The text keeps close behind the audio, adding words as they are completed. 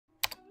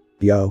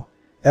Yo.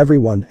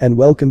 Everyone, and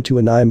welcome to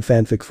Issei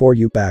Fanfic for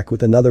you, back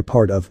with another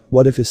part of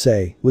What If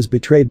Issei was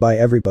betrayed by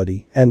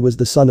everybody and was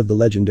the son of the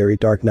legendary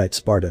Dark Knight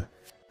Sparda.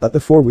 But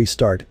before we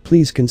start,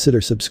 please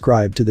consider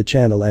subscribe to the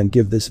channel and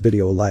give this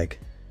video a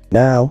like.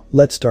 Now,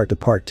 let's start to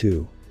part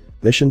 2.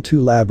 Mission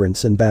 2: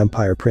 Labyrinths and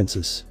Vampire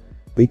Princess.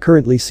 We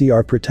currently see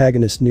our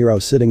protagonist Nero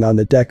sitting on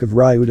the deck of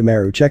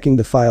Ryudomaru checking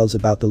the files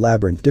about the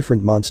labyrinth,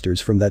 different monsters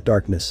from that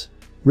darkness.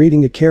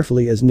 Reading it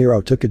carefully as Nero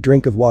took a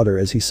drink of water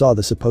as he saw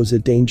the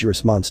supposed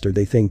dangerous monster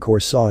they think or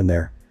saw in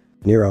there.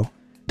 Nero.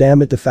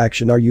 Damn it, the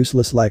faction are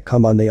useless, like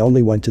come on, they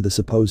only went to the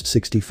supposed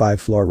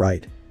 65 floor,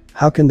 right?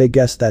 How can they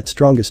guess that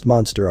strongest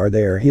monster are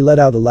there? He let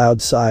out a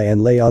loud sigh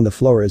and lay on the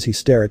floor as he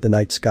stared at the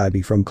night sky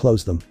before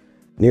closed them.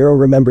 Nero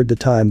remembered the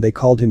time they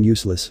called him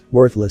useless,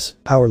 worthless,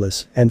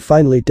 powerless, and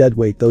finally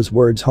deadweight. Those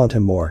words haunt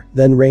him more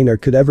than Rainer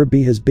could ever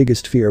be. His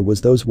biggest fear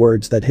was those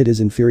words that hid his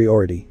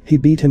inferiority. He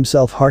beat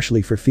himself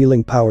harshly for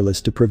feeling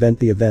powerless to prevent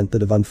the event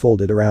that have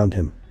unfolded around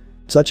him.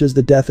 Such as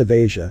the death of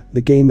Asia,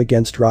 the game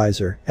against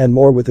Riser, and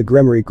more with the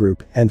Gremory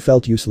group, and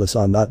felt useless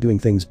on not doing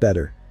things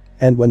better.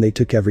 And when they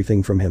took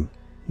everything from him.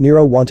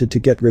 Nero wanted to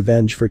get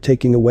revenge for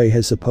taking away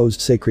his supposed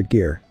sacred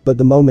gear, but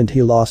the moment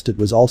he lost it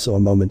was also a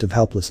moment of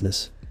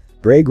helplessness.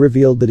 Greg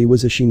revealed that he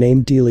was a she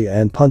named Delia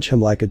and punched him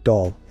like a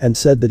doll and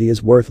said that he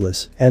is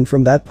worthless, and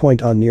from that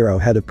point on Nero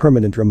had a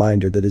permanent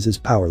reminder that he is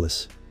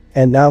powerless.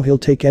 And now he'll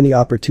take any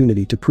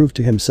opportunity to prove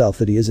to himself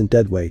that he isn't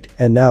deadweight,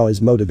 and now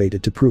is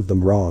motivated to prove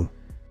them wrong.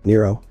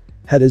 Nero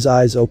had his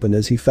eyes open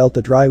as he felt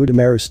that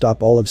Ryudomaru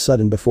stop all of a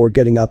sudden before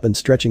getting up and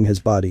stretching his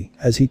body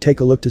as he take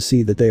a look to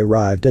see that they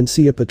arrived and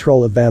see a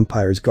patrol of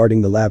vampires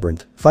guarding the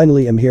labyrinth.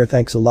 Finally, I'm here,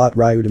 thanks a lot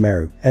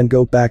Ryudomaru, and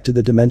go back to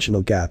the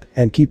dimensional gap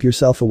and keep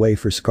yourself away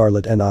for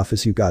Scarlet and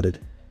Office, you got it.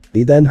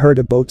 He then heard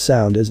a boat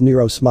sound as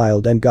Nero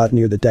smiled and got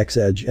near the deck's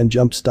edge and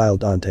jumped style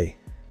Dante.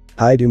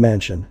 Hyoudou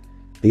Mansion.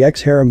 The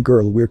ex-harem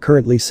girl we're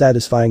currently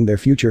satisfying their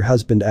future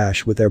husband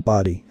Ash with their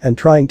body and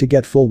trying to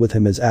get full with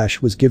him as Ash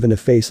was given a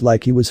face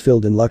like he was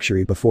filled in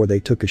luxury before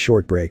they took a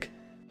short break.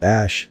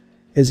 Ash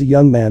is a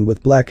young man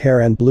with black hair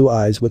and blue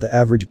eyes with an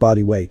average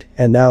body weight,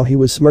 and now he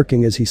was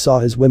smirking as he saw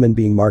his women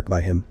being marked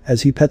by him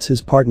as he pets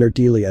his partner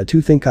Delia.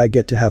 To think I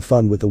get to have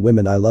fun with the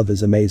women I love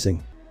is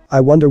amazing. I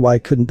wonder why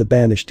couldn't the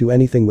Banished do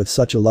anything with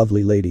such a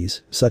lovely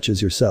ladies, such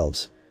as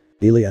yourselves.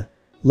 Delia.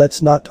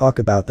 Let's not talk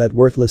about that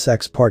worthless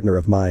ex-partner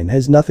of mine,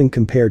 has nothing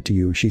compared to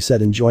you, she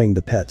said, enjoying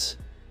the pets.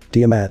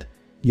 Tiamat.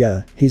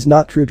 Yeah, he's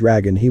not true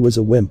dragon, he was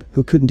a wimp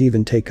who couldn't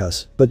even take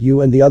us, but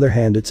you on the other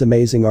hand, it's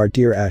amazing, our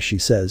dear Ash, she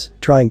says,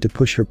 trying to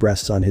push her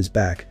breasts on his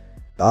back.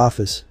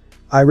 Office.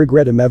 I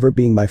regret him ever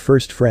being my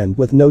first friend,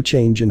 with no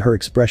change in her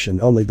expression,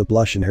 only the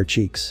blush in her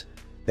cheeks.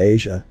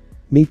 Asia.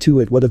 Me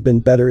too, it would have been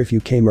better if you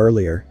came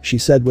earlier, she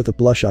said with a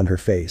blush on her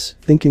face,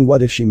 thinking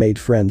what if she made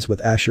friends with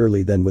Ash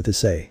early then with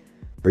Issei.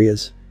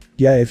 Riaz.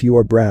 Yeah, if you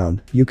are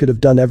brown, you could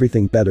have done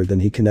everything better than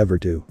he can ever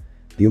do.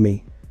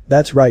 Yumi.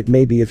 That's right,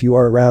 maybe if you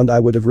are around I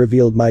would have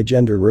revealed my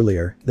gender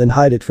earlier, then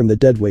hide it from the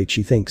deadweight,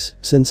 she thinks,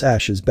 since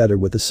Ash is better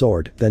with a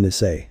sword than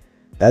Issei.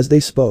 As they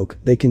spoke,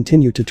 they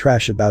continue to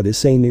trash about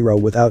Issei Nero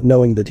without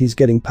knowing that he's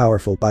getting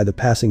powerful by the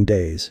passing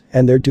days,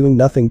 and they're doing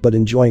nothing but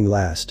enjoying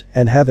last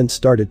and haven't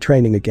started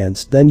training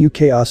against the new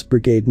Chaos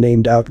Brigade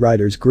named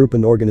Outriders group,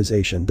 an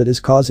organization that is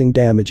causing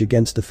damage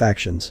against the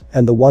factions,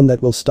 and the one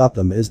that will stop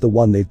them is the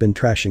one they've been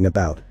trashing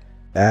about.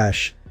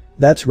 Ash.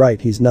 That's right,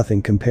 he's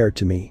nothing compared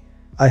to me.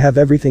 I have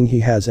everything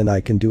he has and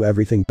I can do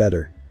everything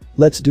better.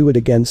 Let's do it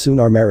again soon,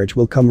 our marriage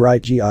will come,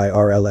 right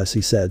girls,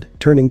 he said,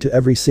 turning to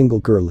every single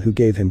girl who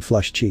gave him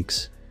flushed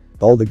cheeks.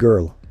 All the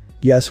girl.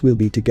 Yes, we'll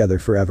be together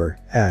forever,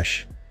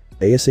 Ash.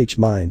 Ash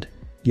mind.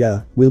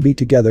 Yeah, we'll be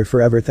together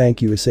forever,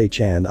 thank you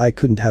Issei-chan, I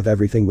couldn't have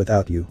everything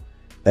without you.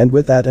 And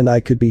with that and I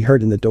could be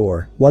heard in the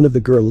door, one of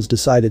the girls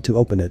decided to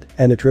open it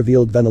and it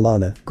revealed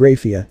Venelana,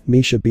 Grafia,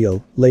 Misha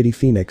Beale, Lady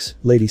Phoenix,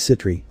 Lady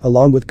Citri,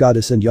 along with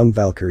Goddess and young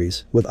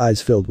Valkyries with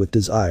eyes filled with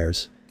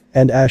desires.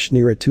 And Ash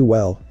near it too.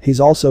 Well, he's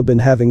also been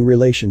having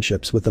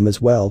relationships with them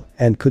as well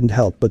and couldn't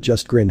help but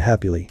just grin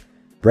happily.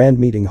 Grand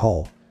Meeting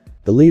Hall.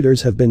 The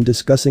leaders have been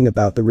discussing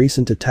about the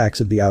recent attacks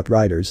of the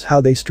Outriders,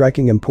 how they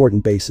striking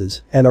important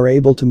bases and are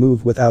able to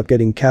move without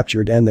getting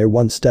captured, and they're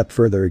one step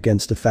further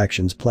against the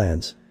faction's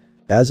plans.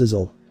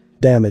 Azazel.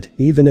 Damn it,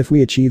 even if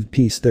we achieve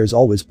peace there's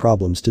always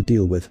problems to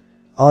deal with.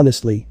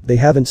 Honestly, they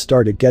haven't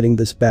started getting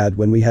this bad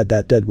when we had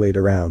that deadweight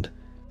around.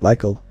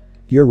 Michael.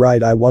 You're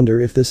right, I wonder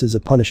if this is a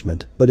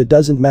punishment, but it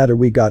doesn't matter,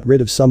 we got rid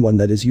of someone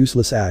that is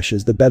useless. Ash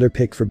is the better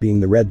pick for being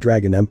the Red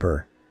Dragon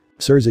Emperor.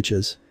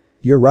 Serziches.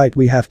 You're right,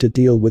 we have to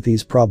deal with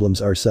these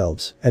problems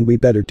ourselves, and we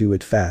better do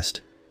it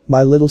fast.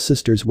 My little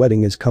sister's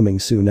wedding is coming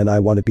soon and I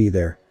want to be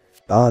there.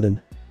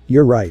 Auden.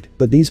 You're right,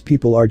 but these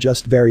people are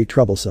just very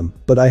troublesome,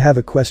 but I have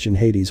a question,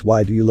 Hades,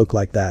 why do you look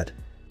like that?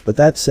 But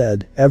that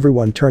said,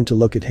 everyone turned to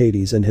look at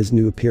Hades and his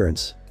new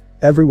appearance.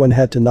 Everyone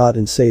had to nod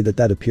and say that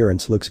that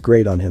appearance looks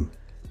great on him.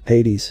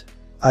 Hades.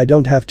 I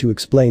don't have to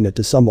explain it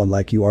to someone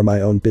like you, are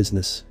my own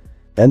business.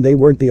 And they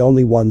weren't the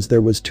only ones,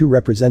 there was two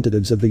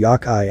representatives of the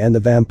Yokai and the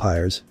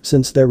vampires,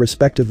 since their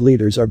respective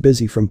leaders are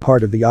busy. From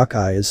part of the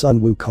Yokai is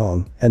Sun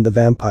Wukong, and the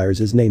vampires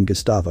is named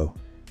Gustavo.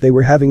 They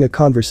were having a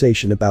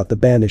conversation about the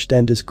banished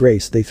and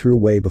disgrace they threw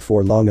away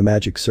before long a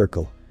magic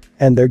circle.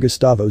 And they're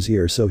Gustavo's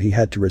ear, so he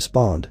had to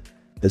respond.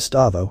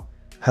 Gustavo?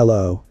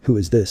 Hello, who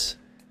is this?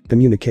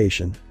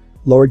 Communication.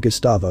 Lord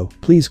Gustavo,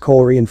 please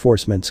call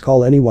reinforcements,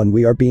 call anyone,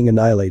 we are being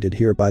annihilated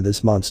here by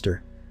this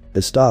monster.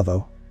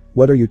 Gustavo?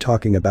 What are you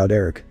talking about,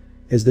 Eric?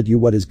 Is that you?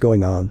 What is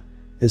going on?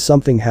 Is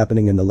something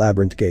happening in the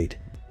labyrinth gate?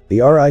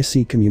 The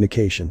RIC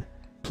communication.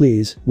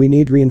 Please, we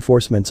need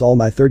reinforcements, all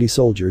my 30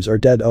 soldiers are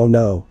dead, oh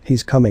no,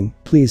 he's coming,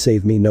 please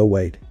save me, no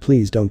wait,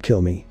 please don't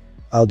kill me.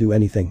 I'll do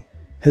anything.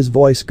 His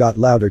voice got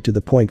louder to the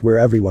point where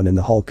everyone in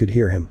the hall could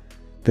hear him.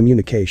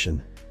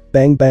 Communication.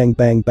 Bang bang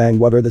bang bang,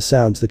 what are the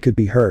sounds that could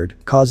be heard,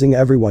 causing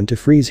everyone to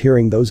freeze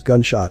hearing those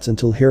gunshots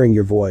until hearing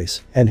your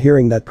voice, and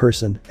hearing that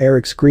person,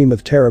 Eric, scream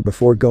of terror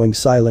before going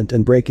silent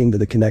and breaking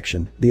the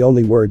connection. The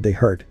only word they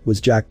heard was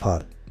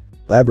jackpot.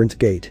 Labyrinth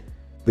gate.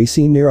 We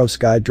see Nero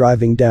Sky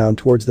driving down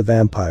towards the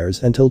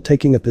vampires until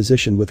taking a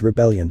position with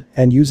Rebellion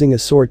and using a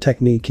sword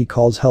technique he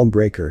calls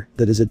Helmbreaker,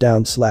 that is a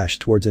down slash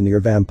towards a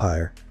near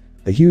vampire.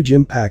 A huge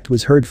impact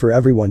was heard for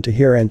everyone to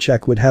hear and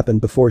check what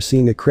happened before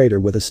seeing a crater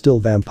with a still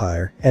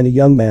vampire and a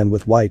young man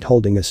with white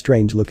holding a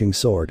strange looking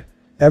sword.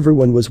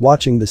 Everyone was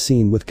watching the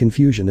scene with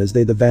confusion as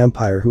the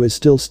vampire who is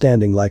still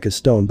standing like a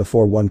stone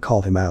before one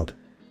called him out.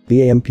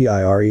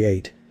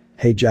 VAMPIRE8.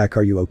 Hey Jack,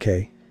 are you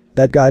okay?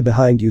 That guy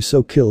behind you,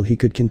 so kill, he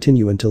could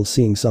continue until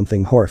seeing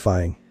something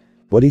horrifying.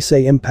 What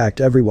Issei impact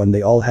everyone,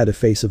 they all had a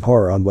face of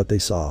horror on what they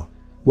saw.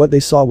 What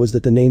they saw was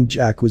that the name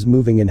Jack was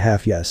moving in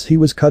half, yes, he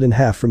was cut in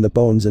half from the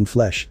bones and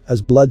flesh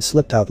as blood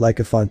slipped out like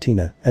a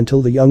fontina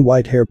until the young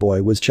white hair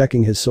boy was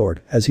checking his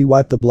sword as he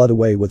wiped the blood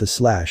away with a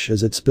slash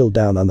as it spilled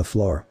down on the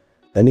floor.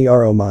 Then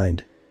ERO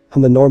mind.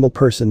 The normal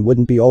person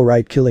wouldn't be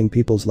alright killing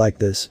peoples like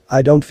this,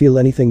 I don't feel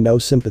anything, no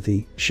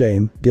sympathy,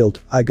 shame, guilt,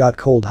 I got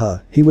cold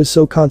He was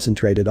so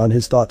concentrated on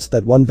his thoughts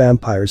that one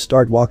vampire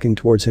start walking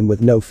towards him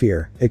with no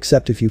fear,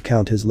 except if you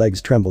count his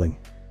legs trembling.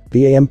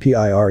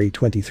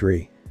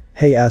 VAMPIRE23.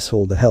 Hey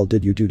asshole, the hell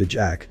did you do to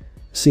Jack?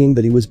 Seeing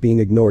that he was being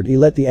ignored, he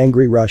let the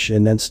angry rush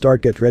in and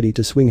start get ready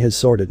to swing his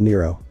sword at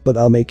Nero, but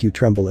I'll make you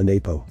tremble in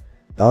Apo.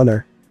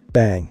 Honor.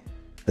 Bang.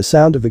 The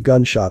sound of a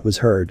gunshot was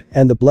heard,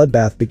 and the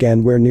bloodbath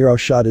began where Nero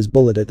shot his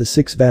bullet at the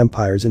 6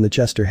 vampires in the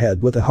chest or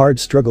head with a hard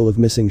struggle of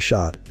missing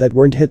shot that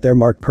weren't hit their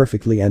mark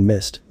perfectly and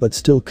missed, but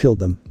still killed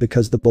them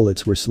because the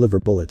bullets were sliver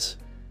bullets.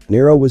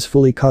 Nero was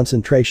fully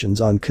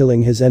concentrations on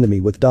killing his enemy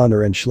with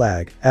Donner and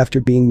Schlag. After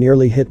being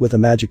nearly hit with a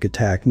magic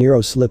attack, Nero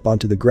slipped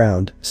onto the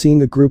ground.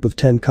 Seeing a group of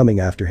 10 coming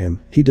after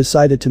him, he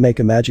decided to make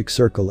a magic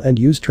circle and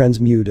use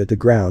transmute at the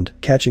ground,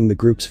 catching the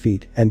group's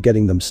feet and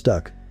getting them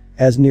stuck.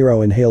 As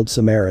Nero inhaled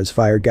Samara's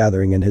fire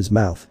gathering in his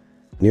mouth.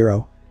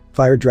 Nero.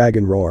 Fire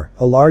Dragon Roar.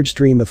 A large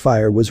stream of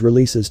fire was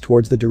releases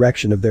towards the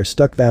direction of their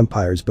stuck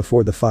vampires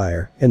before the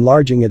fire,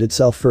 enlarging it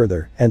itself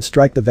further and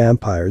strike the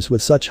vampires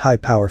with such high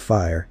power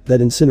fire that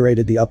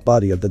incinerated the up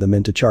body of them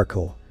into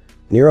charcoal.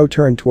 Nero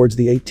turned towards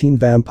the 18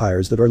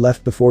 vampires that are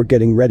left before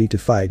getting ready to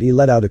fight. He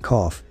let out a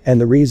cough,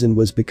 and the reason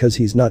was because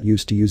he's not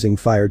used to using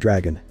Fire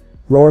Dragon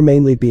Roar,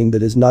 mainly being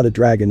that is not a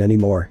dragon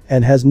anymore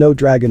and has no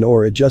dragon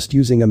aura, just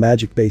using a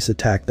magic base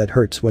attack that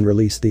hurts when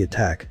release the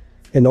attack.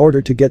 In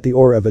order to get the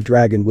aura of a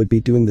dragon would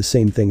be doing the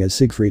same thing as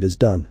Siegfried has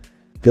done.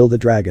 Kill the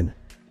dragon.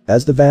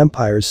 As the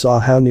vampires saw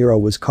how Nero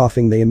was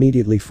coughing, they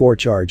immediately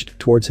forecharged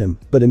towards him,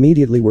 but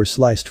immediately were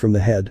sliced from the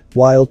head.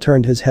 Weil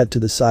turned his head to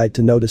the side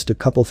to notice a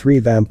couple 3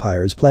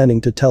 vampires planning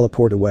to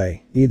teleport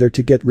away, either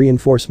to get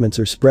reinforcements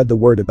or spread the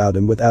word about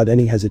him. Without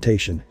any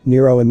hesitation,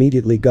 Nero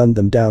immediately gunned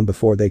them down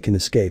before they can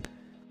escape.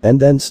 And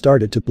then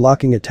started to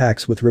blocking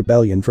attacks with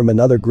Rebellion from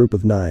another group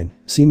of 9,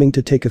 seeming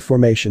to take a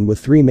formation with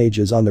 3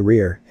 mages on the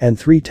rear and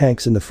 3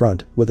 tanks in the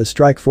front, with a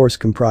strike force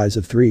comprised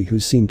of 3 who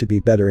seemed to be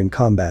better in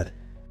combat.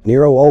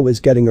 Nero always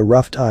getting a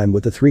rough time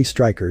with the 3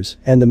 strikers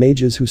and the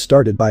mages who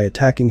started by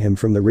attacking him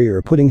from the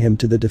rear, putting him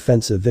to the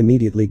defensive,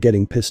 immediately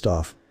getting pissed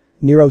off.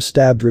 Nero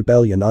stabbed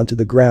Rebellion onto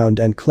the ground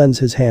and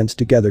cleansed his hands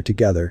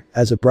together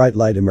as a bright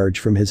light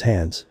emerged from his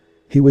hands.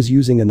 He was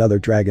using another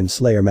Dragon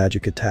Slayer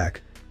magic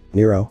attack.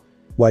 Nero.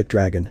 White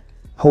Dragon.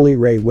 Holy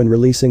Ray. When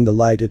releasing the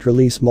light, it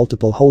released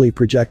multiple holy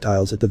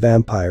projectiles at the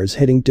vampires,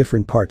 hitting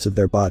different parts of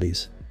their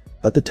bodies.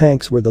 But the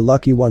tanks were the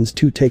lucky ones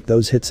to take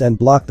those hits and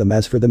block them.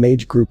 As for the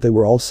mage group, they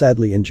were all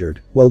sadly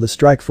injured, while the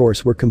strike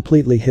force were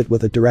completely hit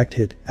with a direct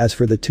hit. As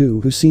for the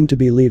 2 who seemed to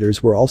be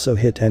leaders, were also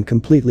hit and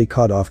completely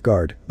caught off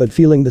guard, but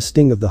feeling the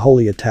sting of the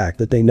holy attack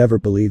that they never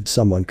believed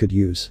someone could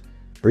use.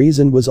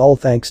 Reason was all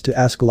thanks to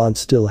Ascalon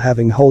still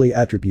having holy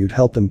attribute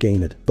help him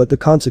gain it, but the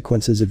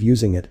consequences of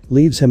using it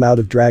leaves him out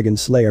of Dragon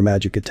Slayer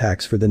magic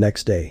attacks for the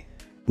next day.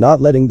 Not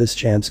letting this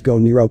chance go,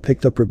 Nero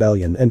picked up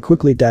Rebellion and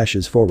quickly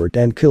dashes forward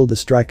and killed the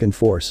striking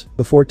force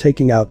before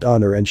taking out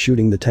Honor and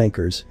shooting the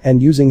tankers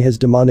and using his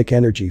demonic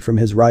energy from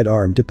his right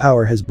arm to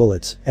power his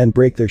bullets and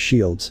break their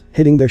shields,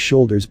 hitting their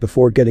shoulders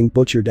before getting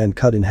butchered and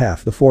cut in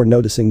half before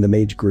noticing the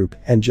mage group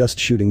and just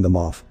shooting them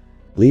off.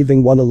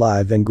 leaving one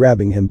alive and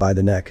grabbing him by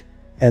the neck.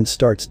 And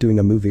starts doing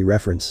a movie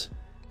reference.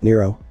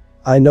 Nero.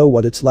 I know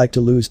what it's like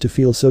to lose, to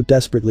feel so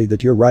desperately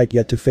that you're right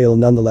yet to fail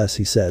nonetheless,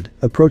 he said,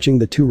 approaching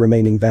the two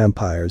remaining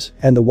vampires,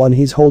 and the one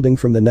he's holding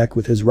from the neck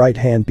with his right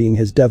hand being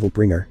his devil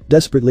bringer,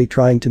 desperately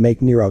trying to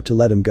make Nero to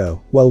let him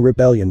go, while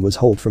rebellion was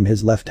hold from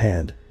his left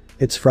hand.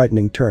 It's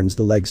frightening, turns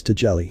the legs to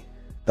jelly.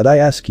 But I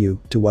ask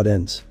you, to what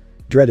ends?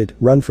 Dread it,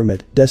 run from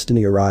it,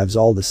 destiny arrives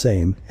all the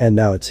same, and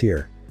now it's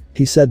here.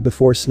 He said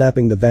before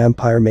snapping the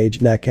vampire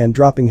mage neck and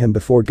dropping him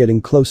before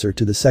getting closer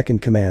to the second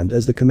command,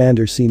 as the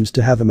commander seems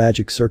to have a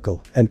magic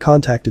circle and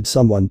contacted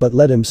someone but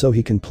let him so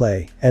he can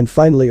play, and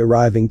finally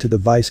arriving to the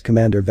vice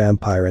commander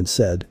vampire and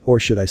said,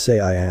 or should I say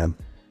I am.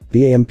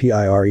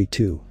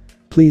 Vampire2.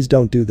 Please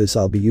don't do this,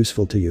 I'll be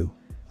useful to you.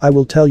 I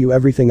will tell you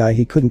everything.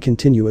 He couldn't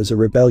continue as a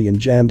rebellion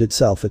jammed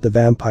itself at the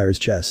vampire's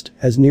chest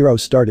as Nero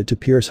started to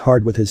pierce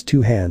hard with his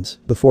two hands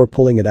before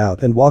pulling it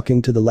out and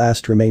walking to the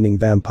last remaining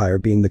vampire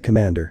being the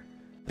commander.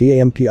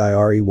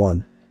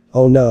 Vampire1.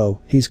 Oh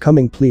no, he's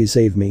coming, please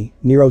save me.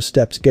 Nero's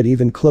steps get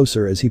even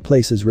closer as he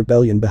places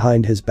rebellion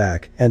behind his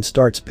back and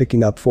starts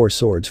picking up 4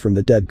 swords from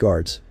the dead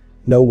guards.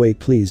 No way,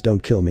 please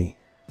don't kill me.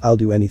 I'll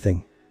do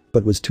anything.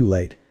 But was too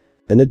late.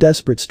 In a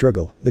desperate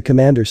struggle, the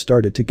commander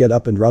started to get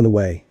up and run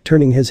away,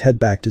 turning his head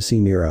back to see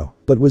Nero,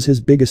 but was his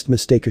biggest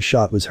mistake. A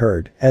shot was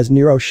heard as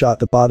Nero shot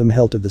the bottom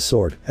hilt of the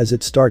sword as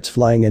it starts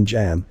flying and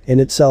jam in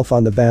itself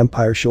on the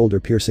vampire shoulder,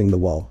 piercing the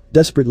wall,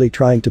 desperately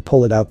trying to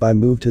pull it out by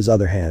moved his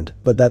other hand,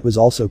 but that was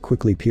also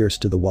quickly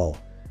pierced to the wall.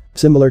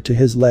 Similar to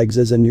his legs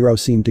as Nero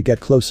seemed to get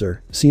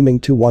closer, seeming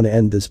to want to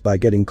end this by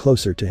getting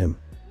closer to him.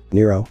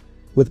 Nero.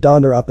 With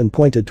Donner up and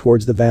pointed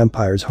towards the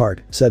vampire's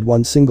heart, said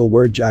one single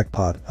word,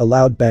 jackpot. A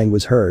loud bang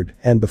was heard,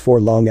 and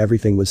before long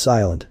everything was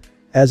silent.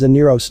 As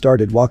Nero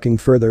started walking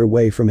further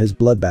away from his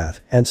bloodbath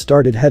and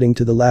started heading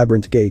to the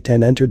labyrinth gate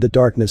and entered the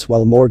darkness,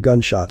 while more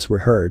gunshots were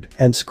heard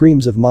and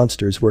screams of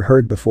monsters were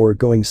heard before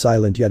going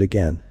silent yet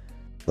again.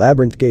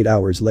 Labyrinth gate.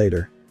 Hours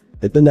later.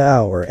 It'd been an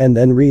hour, and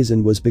then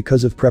reason was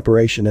because of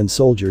preparation and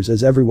soldiers.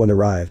 As everyone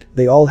arrived,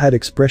 they all had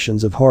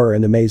expressions of horror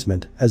and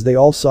amazement as they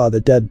all saw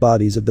the dead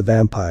bodies of the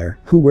vampire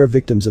who were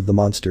victims of the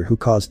monster who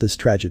caused this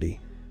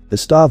tragedy.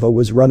 Gustavo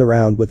was run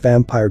around with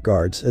vampire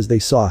guards as they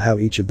saw how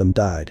each of them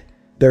died.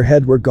 Their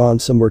head were gone,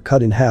 some were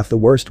cut in half. The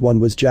worst one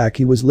was Jack.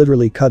 He was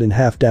literally cut in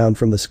half down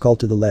from the skull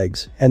to the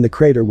legs, and the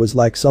crater was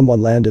like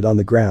someone landed on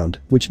the ground,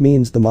 which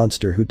means the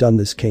monster who done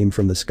this came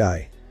from the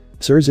sky.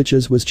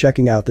 Serziches was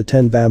checking out the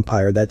 10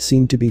 vampire that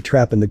seemed to be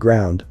trapped in the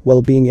ground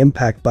while being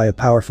impacted by a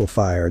powerful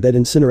fire that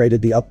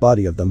incinerated the up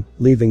body of them,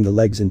 leaving the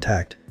legs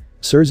intact.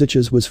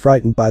 Serziches was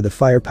frightened by the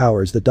fire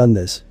powers that done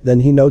this, then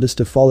he noticed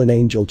a fallen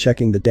angel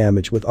checking the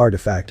damage with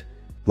artifact.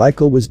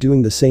 Michael was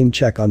doing the same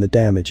check on the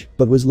damage,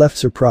 but was left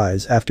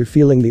surprised after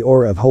feeling the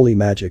aura of holy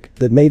magic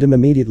that made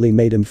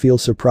him feel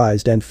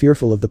surprised and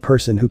fearful of the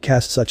person who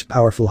cast such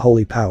powerful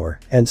holy power,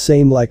 and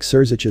same like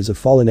Serziches, a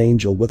fallen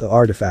angel with the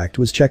artifact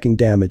was checking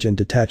damage and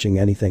detaching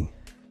anything.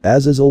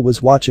 Azazel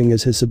was watching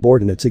as his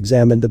subordinates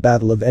examined the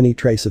battle of any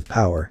trace of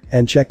power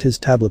and checked his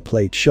tablet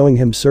plate, showing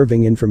him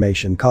serving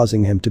information,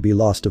 causing him to be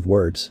lost of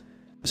words.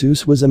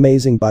 Zeus was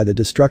amazing by the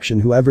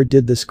destruction. Whoever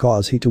did this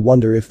caused he to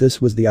wonder if this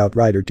was the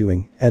Outrider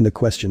doing, and the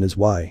question is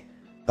why.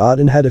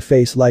 Odin had a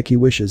face like he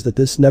wishes that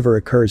this never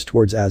occurs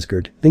towards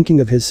Asgard,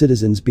 thinking of his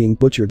citizens being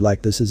butchered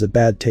like this is a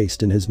bad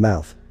taste in his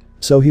mouth.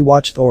 So he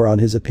watched Thor on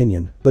his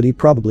opinion, but he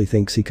probably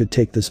thinks he could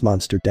take this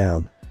monster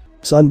down.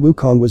 Sun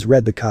Wukong was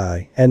read the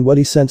Kai, and what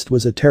he sensed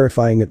was a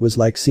terrifying. It was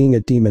like seeing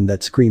a demon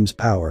that screams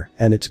power,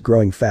 and it's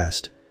growing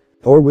fast.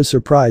 Thor was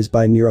surprised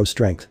by Nero's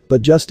strength,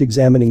 but just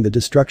examining the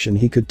destruction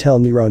he could tell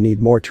Nero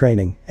need more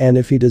training, and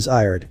if he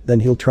desired, then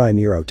he'll try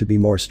Nero to be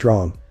more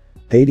strong.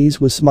 Hades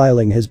was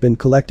smiling, has been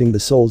collecting the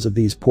souls of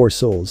these poor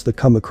souls that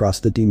come across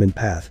the demon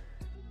path.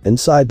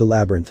 Inside the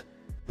labyrinth.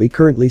 We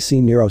currently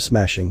see Nero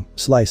smashing,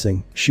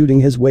 slicing,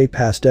 shooting his way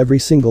past every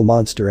single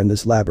monster in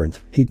this labyrinth.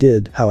 He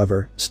did,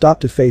 however, stop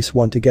to face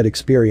one to get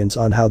experience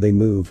on how they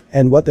move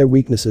and what their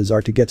weaknesses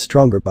are to get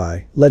stronger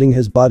by letting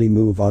his body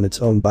move on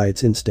its own by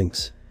its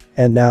instincts.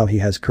 And now he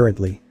has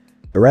currently.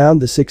 Around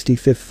the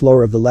 65th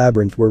floor of the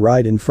labyrinth, where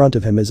right in front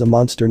of him is a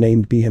monster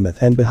named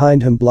Behemoth, and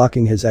behind him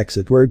blocking his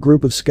exit were a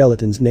group of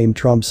skeletons named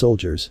Trom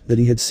soldiers that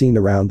he had seen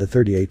around the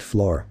 38th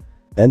floor.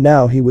 And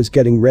now he was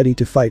getting ready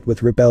to fight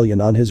with Rebellion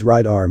on his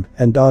right arm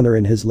and Donner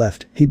in his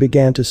left. He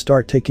began to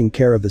start taking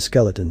care of the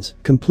skeletons,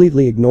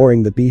 completely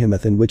ignoring the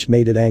Behemoth, in which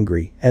made it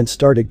angry and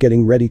started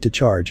getting ready to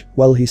charge,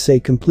 while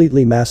Issei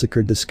completely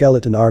massacred the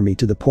skeleton army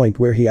to the point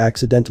where he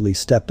accidentally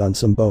stepped on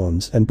some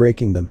bones and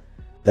breaking them.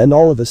 Then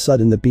all of a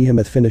sudden the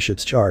Behemoth finished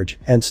its charge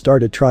and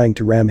started trying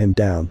to ram him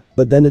down,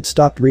 but then it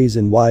stopped.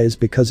 Reason why is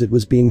because it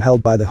was being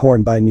held by the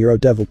horn by Nero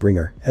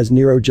Devilbringer, as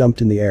Nero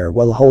jumped in the air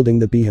while holding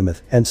the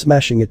Behemoth and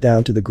smashing it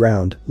down to the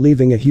ground,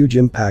 leaving a huge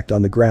impact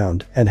on the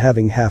ground and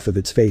having half of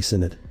its face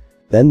in it.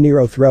 Then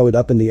Nero threw it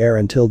up in the air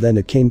until then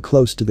it came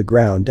close to the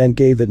ground and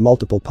gave it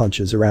multiple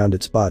punches around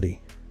its body.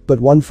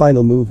 But one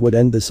final move would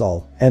end this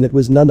all, and it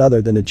was none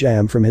other than a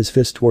jam from his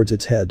fist towards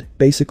its head,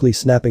 basically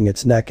snapping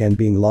its neck and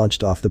being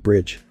launched off the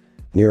bridge.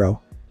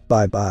 Nero.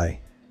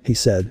 Bye-bye. he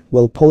said,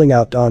 while pulling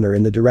out Donner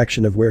in the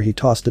direction of where he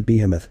tossed the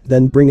behemoth,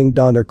 then bringing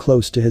Donner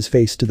close to his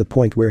face to the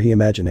point where he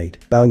imagined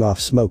bowing off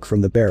smoke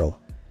from the barrel.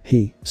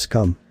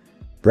 Scum.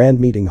 Grand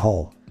Meeting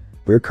Hall.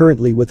 We're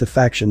currently with the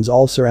factions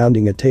all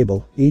surrounding a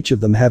table, each of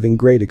them having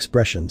great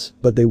expressions,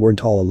 but they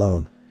weren't all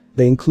alone.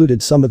 They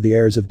included some of the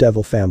heirs of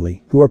Devil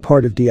family, who are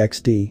part of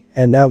DXD,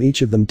 and now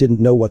each of them didn't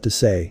know what to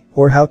say,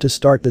 or how to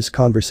start this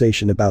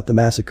conversation about the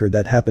massacre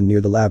that happened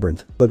near the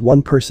labyrinth, but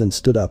one person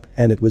stood up,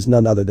 and it was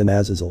none other than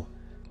Azazel.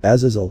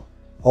 Azazel.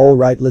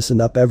 Alright,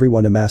 listen up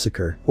everyone, a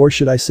massacre, or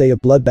should I say a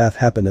bloodbath,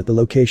 happened at the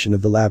location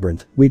of the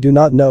labyrinth. We do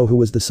not know who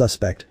was the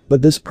suspect,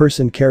 but this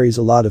person carries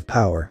a lot of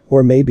power,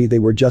 or maybe they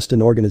were just an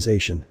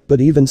organization,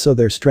 but even so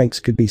their strengths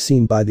could be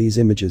seen by these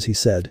images, he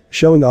said,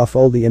 showing off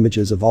all the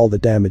images of all the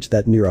damage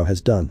that Nero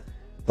has done.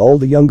 All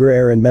the younger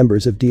heir and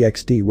members of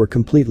DXD were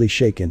completely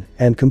shaken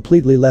and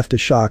completely left a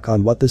shock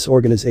on what this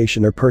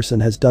organization or person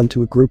has done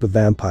to a group of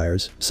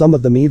vampires. Some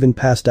of them even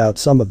passed out,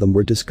 some of them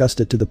were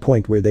disgusted to the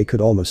point where they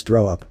could almost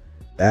throw up.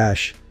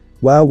 Ash.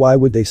 Wow, why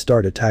would they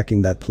start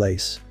attacking that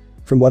place?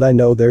 From what I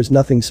know, there's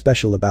nothing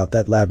special about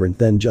that labyrinth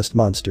than just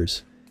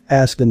monsters.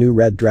 Asked the new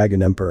Red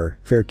Dragon Emperor,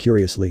 fair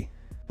curiously.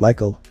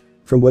 Michael.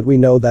 From what we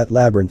know, that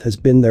labyrinth has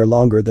been there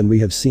longer than we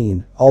have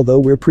seen, although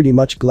we're pretty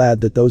much glad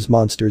that those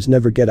monsters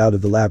never get out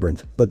of the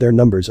labyrinth, but their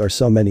numbers are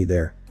so many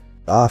there.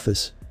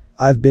 Office.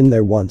 I've been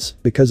there once,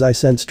 because I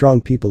sent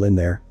strong people in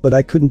there, but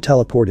I couldn't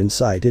teleport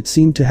inside. It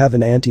seemed to have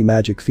an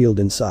anti-magic field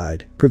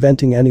inside,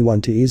 preventing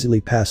anyone to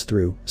easily pass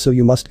through, so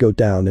you must go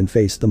down and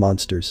face the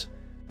monsters.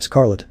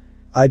 Scarlet.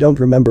 I don't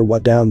remember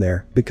what down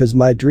there, because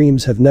my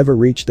dreams have never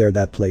reached there.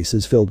 That place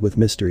is filled with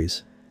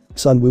mysteries.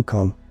 Sun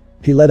Wukong.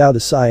 He let out a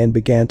sigh and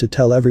began to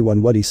tell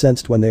everyone what he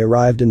sensed when they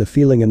arrived, and the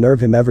feeling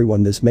unnerved him.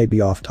 Everyone, this may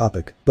be off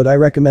topic, but I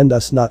recommend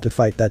us not to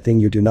fight that thing.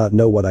 You do not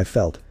know what I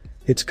felt.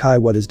 It's Kai.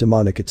 What is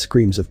demonic? It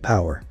screams of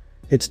power.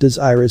 Its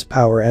desire is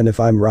power, and if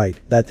I'm right,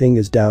 that thing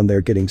is down there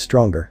getting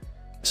stronger.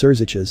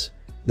 Surziches.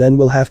 Then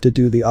we'll have to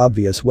do the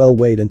obvious. Well,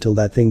 wait until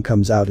that thing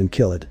comes out and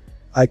kill it.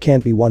 I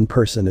can't be one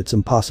person, it's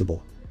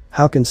impossible.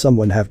 How can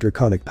someone have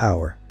draconic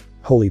power?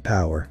 Holy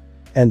power.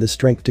 And the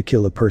strength to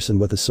kill a person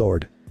with a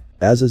sword?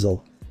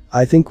 Azazel.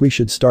 I think we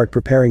should start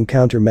preparing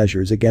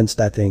countermeasures against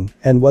that thing,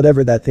 and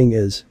whatever that thing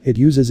is, it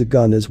uses a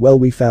gun as well.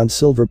 We found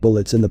silver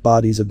bullets in the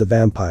bodies of the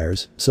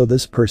vampires, so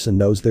this person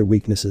knows their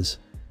weaknesses.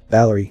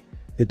 Valerie.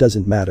 It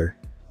doesn't matter.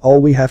 All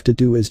we have to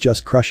do is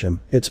just crush him.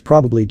 It's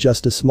probably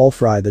just a small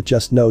fry that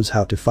just knows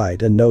how to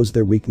fight and knows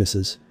their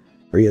weaknesses.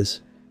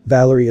 Riaz.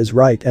 Valerie is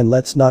right, and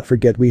let's not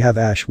forget we have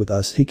Ash with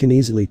us. He can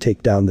easily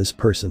take down this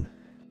person.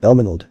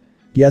 Elmenold.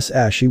 Yes,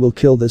 Ash, he will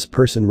kill this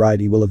person,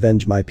 right? He will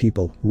avenge my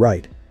people,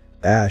 right?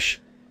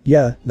 Ash.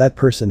 Yeah, that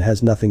person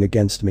has nothing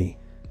against me.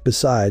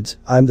 Besides,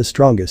 I'm the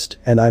strongest,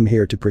 and I'm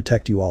here to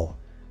protect you all.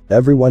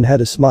 Everyone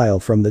had a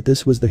smile from that.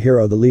 This was the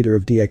hero, the leader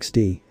of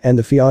DXD, and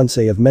the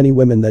fiancé of many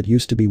women that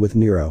used to be with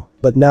Nero,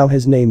 but now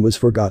his name was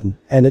forgotten,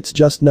 and it's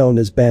just known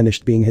as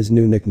Banished, being his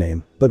new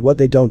nickname. But what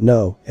they don't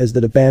know is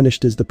that a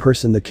Banished is the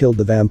person that killed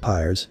the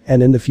vampires,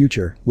 and in the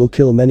future, will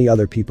kill many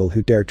other people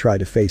who dare try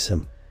to face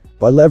him.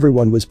 While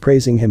everyone was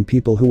praising him,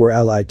 people who were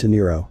allied to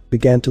Nero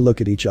began to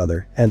look at each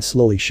other and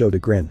slowly showed a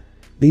grin.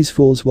 These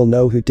fools will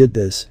know who did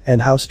this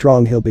and how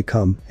strong he'll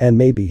become, and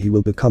maybe he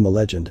will become a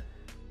legend.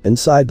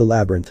 Inside the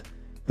labyrinth.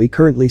 We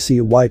currently see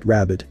a white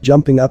rabbit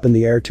jumping up in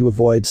the air to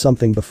avoid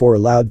something before a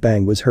loud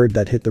bang was heard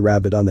that hit the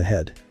rabbit on the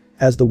head.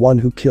 As the one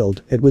who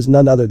killed, it was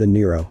none other than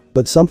Nero,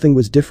 but something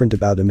was different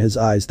about him. His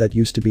eyes that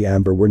used to be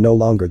amber were no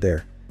longer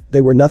there.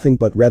 They were nothing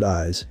but red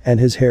eyes, and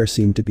his hair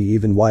seemed to be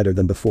even whiter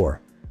than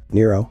before.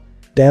 Nero?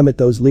 Damn it,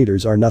 those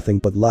leaders are nothing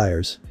but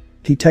liars.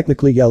 He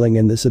technically yelling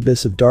in this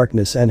abyss of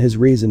darkness, and his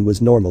reason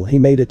was normal. He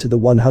made it to the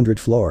 100th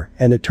floor,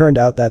 and it turned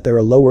out that they're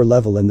a lower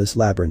level in this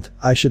labyrinth.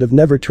 I should have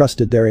never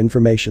trusted their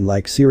information.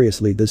 Like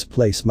seriously, this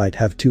place might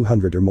have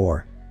 200 or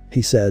more.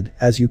 He said,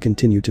 as you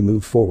continue to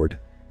move forward.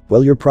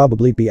 Well, you'll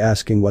probably be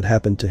asking what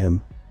happened to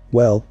him.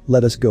 Well,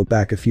 let us go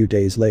back a few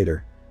days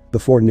later.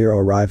 Before Nero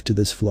arrived to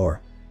this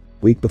floor.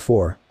 Week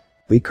before.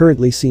 We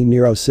currently see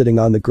Nero sitting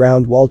on the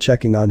ground wall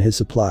checking on his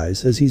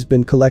supplies, as he's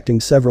been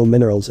collecting several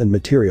minerals and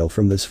material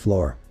from this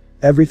floor.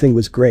 Everything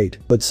was great,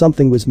 but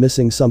something was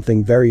missing,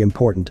 something very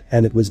important,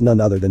 and it was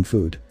none other than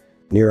food.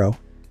 Nero?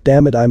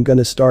 Damn it, I'm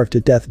gonna starve to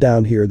death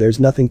down here. There's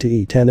nothing to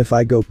eat, and if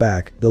I go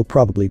back, there'll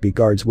probably be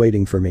guards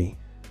waiting for me.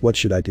 What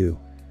should I do?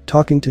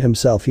 Talking to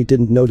himself, he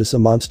didn't notice a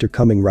monster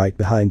coming right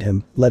behind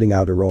him, letting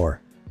out a roar.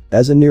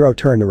 As Nero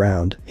turned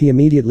around, he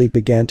immediately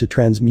began to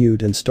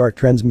transmute and start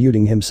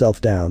transmuting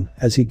himself down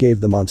as he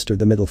gave the monster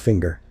the middle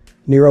finger.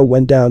 Nero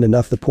went down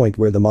enough the point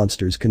where the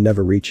monsters can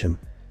never reach him.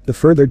 The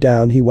further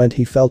down he went,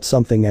 he felt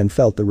something and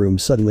felt the room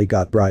suddenly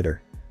got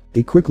brighter.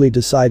 He quickly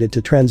decided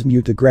to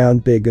transmute the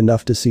ground big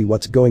enough to see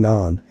what's going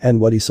on, and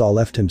what he saw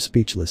left him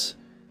speechless.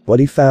 What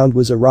he found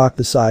was a rock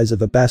the size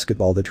of a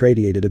basketball that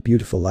radiated a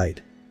beautiful light.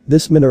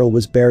 This mineral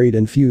was buried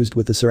and fused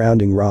with the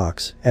surrounding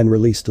rocks and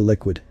released a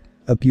liquid.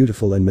 A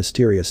beautiful and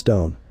mysterious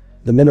stone.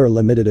 The mineral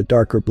emitted a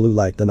darker blue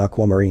light than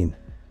aquamarine.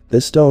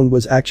 This stone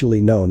was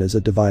actually known as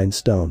a divine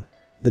stone.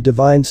 The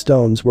divine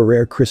stones were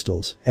rare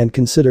crystals and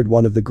considered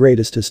one of the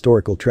greatest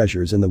historical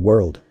treasures in the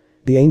world.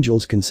 The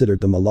angels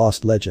considered them a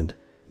lost legend.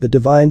 The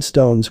divine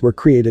stones were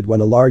created when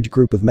a large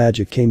group of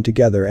magic came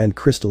together and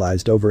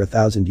crystallized over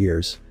 1,000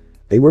 years.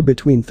 They were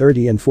between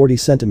 30 and 40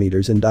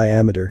 centimeters in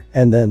diameter,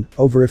 and then,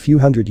 over a few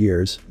hundred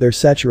years, their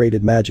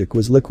saturated magic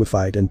was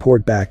liquefied and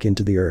poured back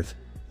into the earth.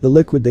 The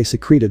liquid they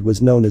secreted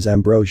was known as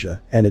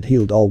ambrosia, and it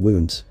healed all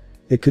wounds.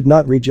 It could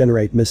not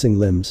regenerate missing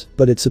limbs,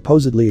 but it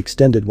supposedly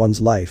extended one's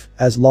life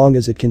as long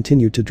as it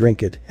continued to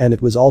drink it, and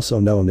it was also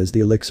known as the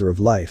elixir of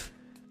life.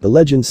 The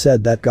legend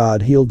said that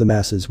God healed the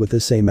masses with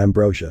this same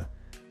ambrosia.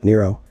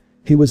 Nero.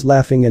 He was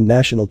laughing and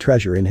national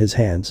treasure in his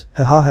hands.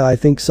 Hahaha, I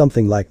think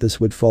something like this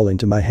would fall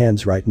into my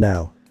hands right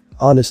now.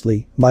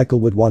 Honestly, Michael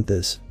would want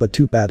this, but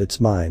too bad it's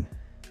mine.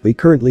 We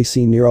currently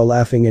see Nero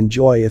laughing in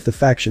joy. If the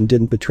faction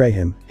didn't betray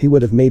him, he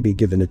would have maybe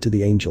given it to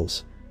the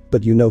angels.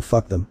 But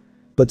fuck them.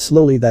 But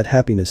slowly that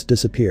happiness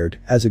disappeared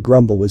as a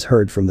grumble was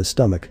heard from the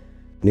stomach.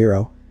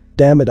 Nero.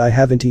 Damn it, I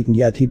haven't eaten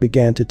yet. He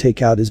began to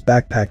take out his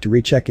backpack to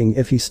rechecking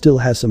if he still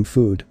has some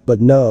food,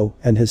 but no,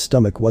 and his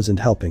stomach wasn't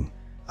helping.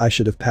 I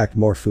should have packed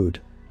more food.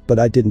 But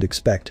I didn't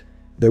expect.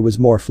 There was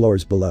more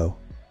floors below.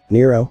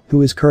 Nero,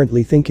 who is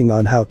currently thinking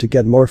on how to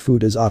get more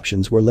food as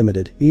options were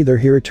limited, either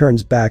he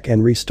returns back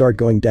and restart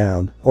going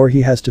down, or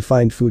he has to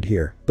find food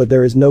here, but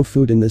there is no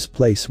food in this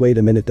place. Wait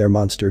a minute, their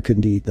monster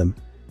couldn't eat them.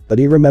 But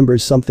he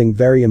remembers something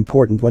very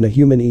important: when a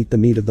human eat the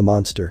meat of the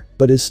monster,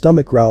 but his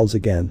stomach growls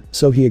again,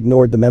 so he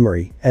ignored the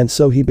memory, and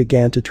so he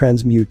began to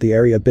transmute the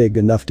area big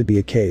enough to be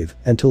a cave,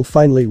 until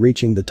finally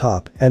reaching the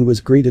top and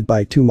was greeted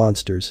by two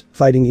monsters,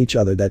 fighting each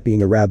other, that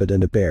being a rabbit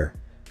and a bear.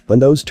 When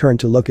those turned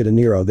to look at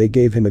Nero, they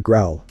gave him a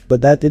growl,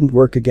 but that didn't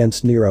work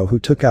against Nero, who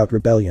took out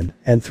rebellion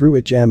and threw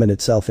it, jamming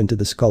itself into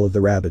the skull of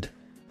the rabbit.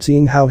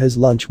 Seeing how his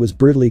lunch was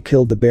brutally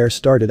killed, the bear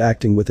started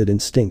acting with its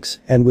instincts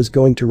and was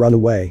going to run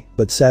away,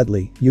 but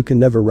sadly, you can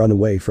never run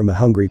away from a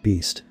hungry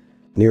beast.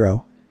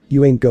 Nero.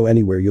 You ain't go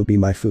anywhere, you'll be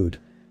my food.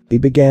 He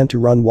began to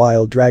run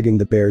while dragging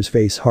the bear's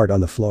face hard on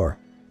the floor.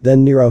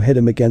 Then Nero hit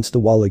him against the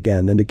wall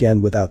again and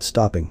again without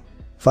stopping.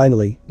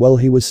 Finally, while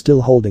he was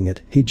still holding it,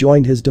 he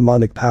joined his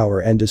demonic power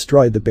and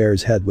destroyed the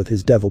bear's head with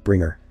his devil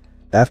bringer.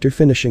 After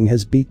finishing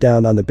his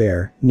beatdown on the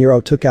bear,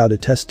 Nero took out a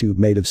test tube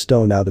made of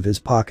stone out of his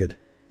pocket.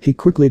 He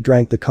quickly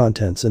drank the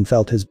contents and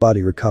felt his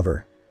body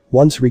recover.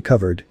 Once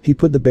recovered, he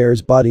put the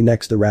bear's body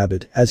next to the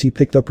rabbit as he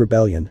picked up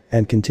rebellion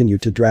and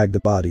continued to drag the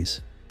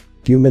bodies.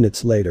 Few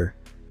minutes later.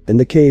 In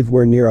the cave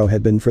where Nero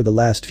had been for the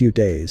last few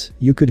days,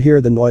 you could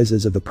hear the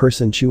noises of a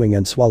person chewing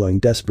and swallowing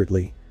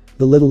desperately.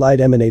 The little light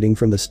emanating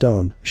from the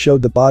stone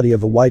showed the body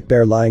of a white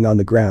bear lying on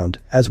the ground,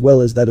 as well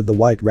as that of the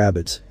white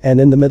rabbits,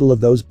 and in the middle of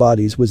those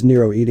bodies was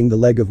Nero eating the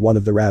leg of one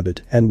of the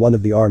rabbit and one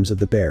of the arms of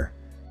the bear.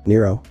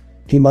 Nero.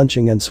 He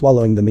munching and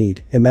swallowing the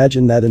meat.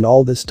 Imagine that in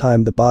all this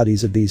time the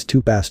bodies of these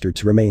two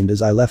bastards remained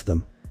as I left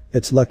them.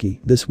 It's lucky,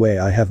 this way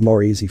I have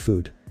more easy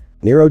food.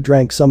 Nero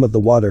drank some of the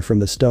water from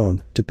the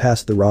stone to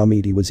pass the raw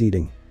meat he was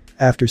eating.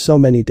 After so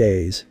many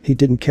days, he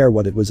didn't care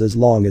what it was as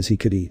long as he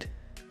could eat.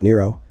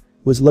 Nero.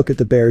 Was look at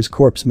the bear's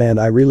corpse. Man,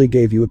 I really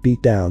gave you a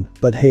beat down,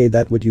 but hey,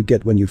 that's what you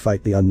get when you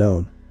fight the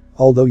unknown.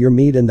 Although your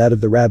meat and that of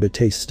the rabbit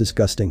tastes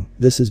disgusting,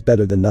 this is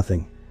better than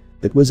nothing.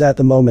 It was at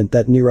the moment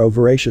that Nero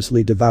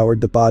voraciously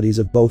devoured the bodies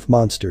of both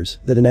monsters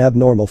that an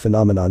abnormal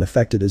phenomenon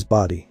affected his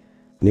body.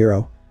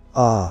 Nero.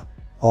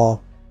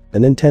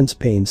 An intense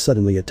pain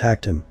suddenly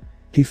attacked him.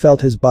 He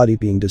felt his body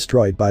being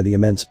destroyed by the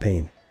immense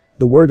pain.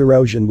 The word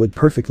erosion would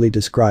perfectly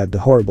describe the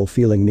horrible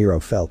feeling Nero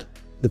felt.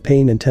 The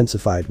pain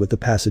intensified with the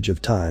passage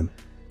of time.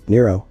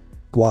 Nero.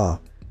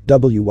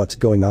 What's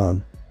going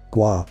on?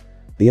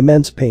 The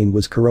immense pain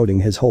was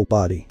corroding his whole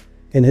body.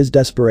 In his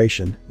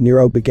desperation,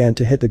 Nero began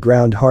to hit the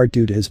ground hard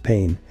due to his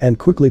pain and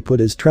quickly put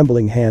his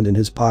trembling hand in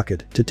his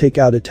pocket to take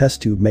out a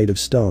test tube made of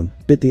stone,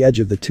 bit the edge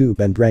of the tube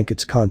and drank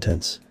its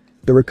contents.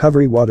 The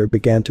recovery water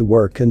began to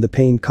work and the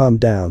pain calmed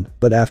down,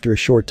 but after a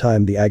short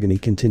time the agony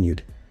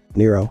continued.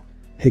 Nero.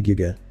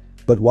 Higuga.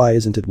 But why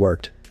isn't it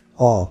worked?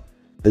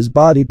 His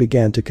body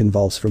began to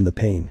convulse from the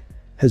pain.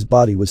 His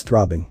body was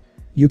throbbing.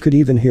 You could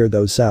even hear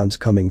those sounds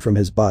coming from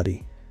his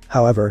body.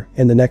 However,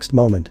 in the next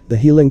moment, the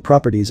healing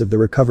properties of the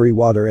recovery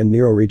water and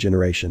Nero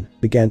regeneration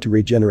began to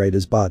regenerate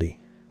his body.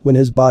 When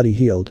his body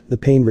healed, the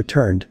pain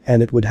returned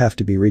and it would have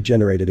to be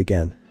regenerated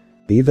again.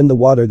 Even the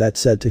water that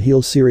said to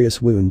heal serious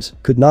wounds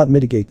could not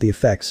mitigate the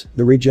effects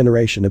the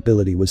regeneration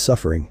ability was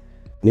suffering.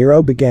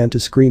 Nero began to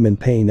scream in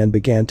pain and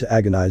began to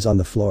agonize on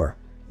the floor.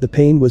 The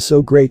pain was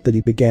so great that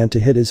he began to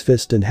hit his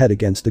fist and head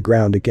against the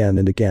ground again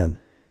and again.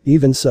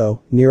 Even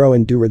so, Nero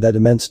endured that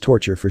immense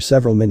torture for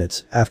several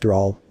minutes. After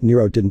all,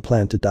 Nero didn't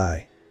plan to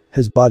die.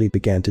 His body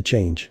began to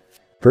change.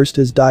 First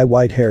his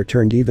dye-white hair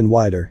turned even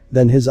whiter,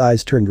 then his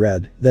eyes turned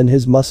red, then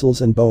his muscles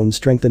and bones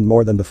strengthened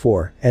more than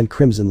before, and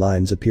crimson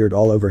lines appeared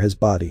all over his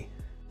body.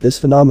 This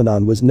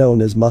phenomenon was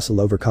known as muscle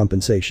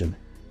overcompensation.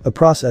 A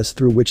process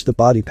through which the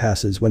body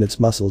passes when its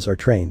muscles are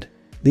trained.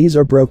 These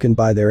are broken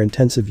by their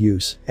intensive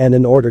use, and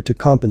in order to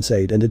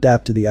compensate and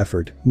adapt to the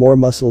effort, more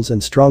muscles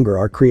and stronger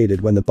are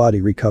created when the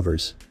body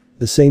recovers.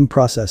 The same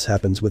process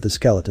happens with the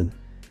skeleton.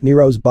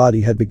 Nero's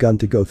body had begun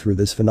to go through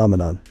this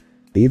phenomenon.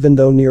 Even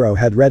though Nero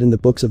had read in the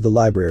books of the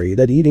library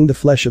that eating the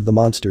flesh of the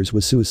monsters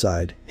was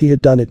suicide, he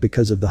had done it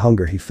because of the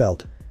hunger he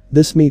felt.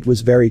 This meat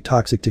was very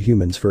toxic to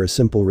humans for a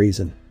simple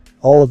reason.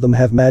 All of them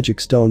have magic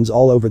stones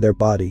all over their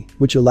body,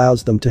 which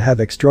allows them to have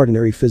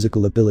extraordinary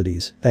physical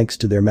abilities thanks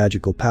to their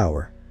magical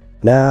power.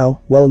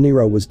 Now, while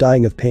Nero was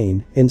dying of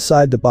pain,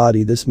 inside the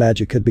body this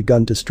magic had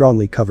begun to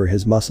strongly cover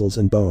his muscles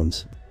and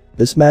bones.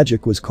 This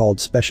magic was called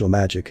special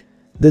magic.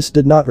 This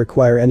did not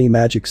require any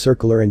magic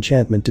circle or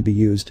enchantment to be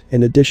used,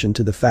 in addition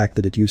to the fact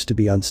that it used to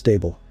be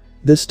unstable.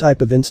 This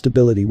type of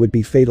instability would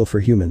be fatal for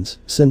humans,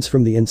 since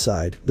from the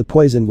inside, the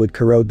poison would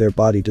corrode their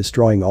body,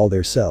 destroying all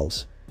their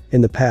cells.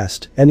 In the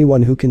past,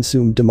 anyone who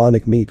consumed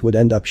demonic meat would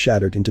end up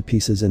shattered into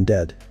pieces and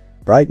dead.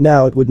 Right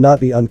now it would not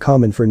be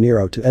uncommon for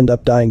Nero to end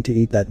up dying to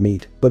eat that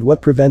meat, but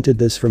what prevented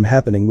this from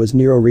happening was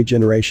Nero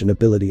regeneration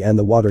ability and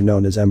the water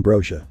known as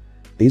ambrosia.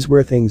 These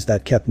were things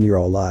that kept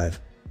Nero alive.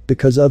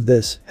 Because of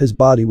this, his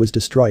body was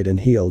destroyed and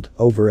healed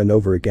over and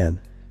over again.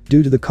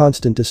 Due to the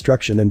constant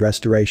destruction and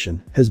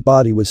restoration, his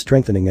body was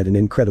strengthening at an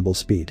incredible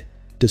speed.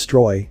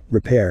 Destroy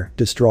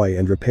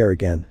and repair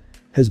again.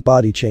 His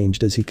body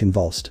changed as he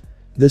convulsed.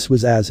 This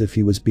was as if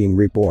he was being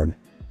reborn.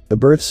 A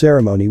birth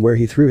ceremony where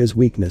he threw his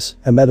weakness,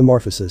 a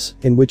metamorphosis,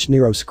 in which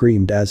Nero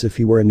screamed as if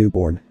he were a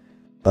newborn.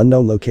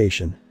 Unknown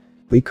location.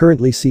 We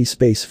currently see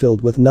space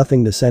filled with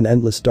nothingness and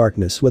endless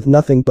darkness with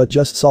nothing but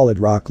just solid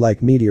rock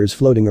like meteors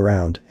floating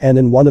around, and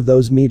in one of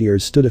those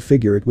meteors stood a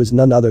figure. It was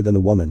none other than a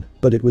woman,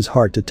 but it was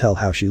hard to tell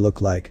how she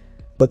looked like.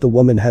 But the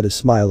woman had a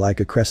smile like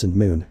a crescent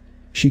moon.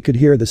 She could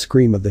hear the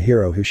scream of the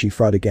hero who she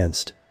fought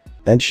against.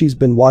 And she's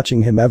been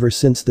watching him ever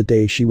since the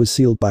day she was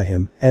sealed by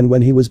him, and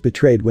when he was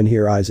betrayed, when he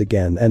rise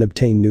again and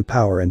obtain new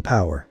power and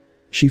power.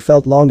 She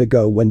felt long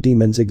ago when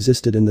demons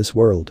existed in this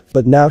world,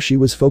 but now she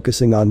was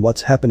focusing on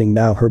what's happening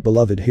now. Her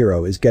beloved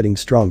hero is getting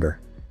stronger.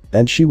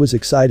 And she was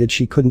excited.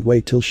 She couldn't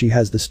wait till she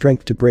has the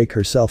strength to break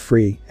herself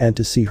free and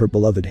to see her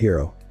beloved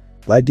hero.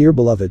 My dear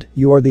beloved,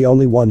 you are the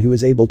only one who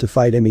is able to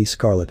fight me,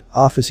 Scarlet.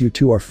 Office, you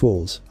two are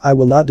fools. I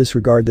will not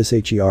disregard this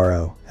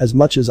hero. As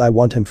much as I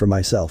want him for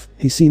myself,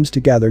 he seems to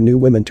gather new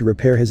women to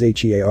repair his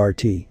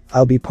heart.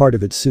 I'll be part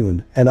of it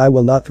soon, and I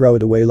will not throw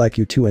it away like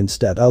you two.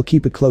 Instead, I'll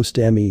keep it close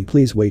to me.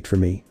 Please wait for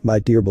me, my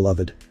dear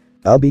beloved.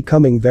 I'll be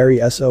coming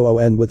very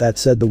soon. With that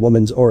said, the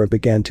woman's aura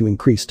began to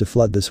increase to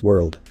flood this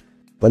world.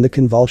 When the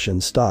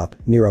convulsions stopped,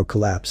 Nero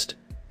collapsed.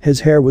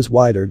 His hair was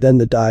whiter than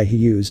the dye he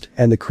used,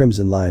 and the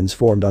crimson lines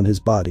formed on his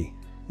body.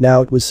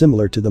 Now it was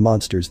similar to the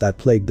monsters that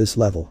plagued this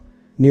level.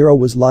 Nero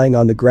was lying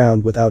on the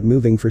ground without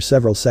moving for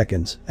several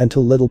seconds,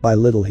 until little by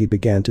little he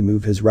began to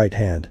move his right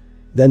hand.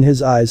 Then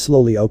his eyes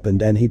slowly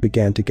opened and he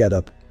began to get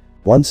up.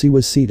 Once he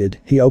was seated,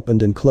 he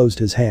opened and closed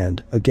his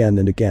hand, again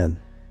and again.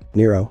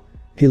 Nero.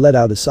 He let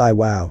out a sigh.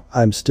 Wow,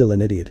 I'm still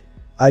an idiot.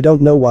 I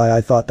don't know why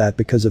I thought that.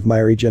 Because of my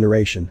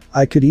regeneration,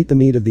 I could eat the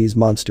meat of these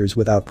monsters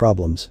without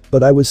problems,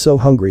 but I was so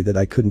hungry that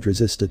I couldn't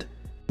resist it.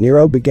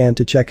 Nero began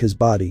to check his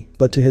body,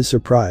 but to his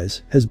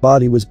surprise, his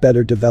body was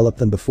better developed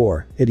than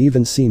before. It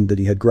even seemed that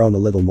he had grown a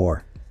little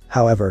more.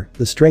 However,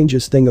 the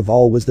strangest thing of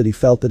all was that he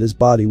felt that his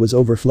body was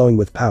overflowing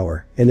with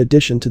power, in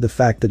addition to the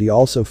fact that he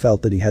also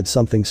felt that he had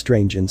something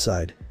strange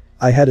inside.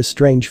 I had a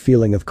strange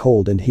feeling of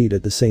cold and heat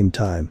at the same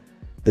time.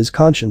 His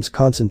conscience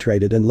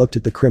concentrated and looked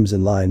at the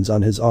crimson lines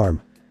on his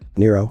arm.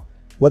 Nero.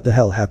 What the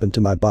hell happened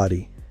to my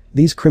body?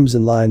 These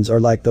crimson lines are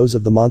like those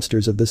of the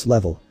monsters of this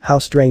level. How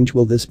strange.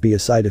 Will this be a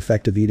side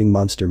effect of eating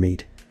monster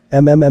meat?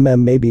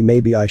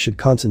 Maybe I should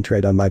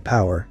concentrate on my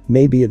power.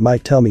 Maybe it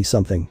might tell me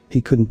something.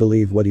 He couldn't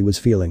believe what he was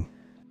feeling.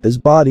 His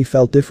body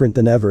felt different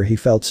than ever. He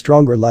felt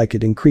stronger, like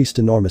it increased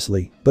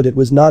enormously, but it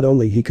was not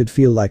only he could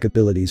feel like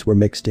abilities were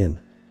mixed in.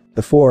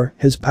 Before,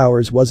 his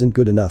powers wasn't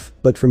good enough,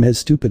 but from his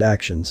stupid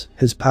actions,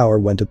 his power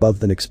went above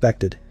than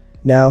expected.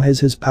 Now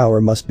his power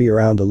must be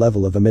around a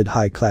level of a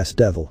mid-high class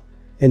devil.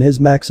 In his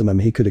maximum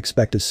he could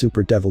expect a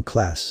super devil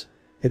class.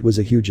 It was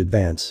a huge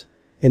advance.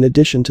 In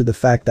addition to the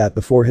fact that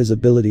before his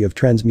ability of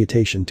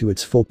transmutation to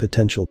its full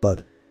potential,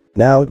 but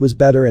now it was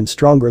better and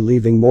stronger,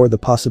 leaving more the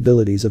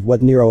possibilities of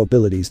what Nero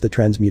abilities the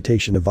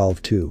transmutation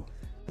evolved to.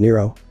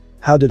 Nero.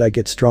 How did I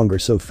get stronger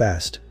so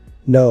fast?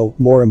 No,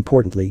 more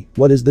importantly,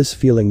 what is this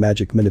feeling?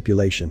 Magic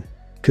manipulation.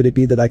 Could it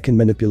be that I can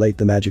manipulate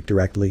the magic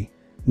directly?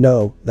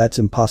 No, that's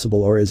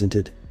impossible, or isn't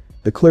it?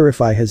 To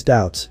clarify his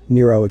doubts,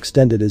 Nero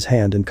extended his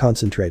hand and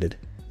concentrated.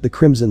 The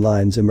crimson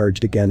lines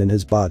emerged again in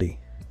his body.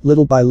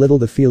 Little by little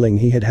the feeling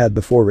he had had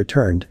before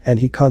returned, and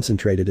he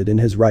concentrated it in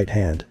his right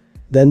hand.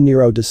 Then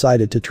Nero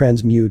decided to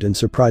transmute, and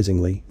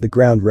surprisingly, the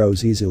ground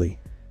rose easily.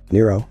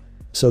 Nero.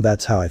 So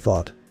that's how I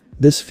thought.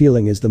 This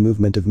feeling is the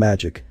movement of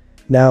magic.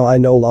 Now I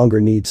no longer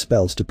need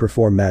spells to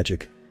perform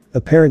magic.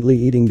 Apparently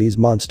eating these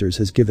monsters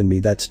has given me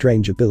that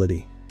strange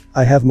ability.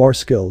 I have more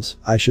skills,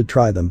 I should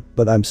try them,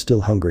 but I'm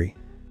still hungry.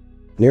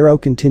 Nero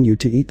continued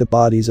to eat the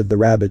bodies of the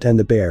rabbit and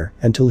the bear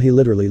until he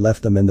literally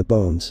left them in the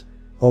bones.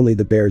 Only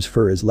the bear's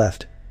fur is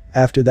left.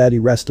 After that he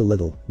rested a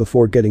little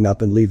before getting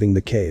up and leaving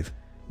the cave.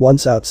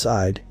 Once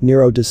outside,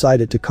 Nero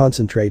decided to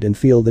concentrate and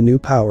feel the new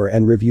power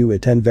and review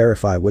it and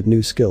verify what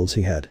new skills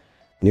he had.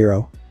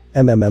 Nero.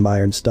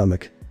 Iron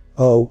stomach.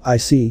 Oh, I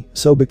see,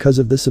 so because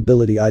of this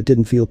ability I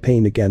didn't feel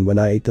pain again when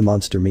I ate the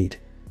monster meat.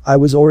 I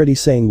was already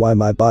saying why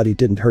my body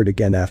didn't hurt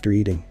again after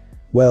eating.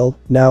 Well,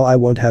 now I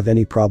won't have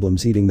any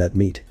problems eating that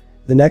meat.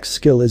 The next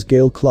skill is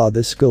Gale Claw.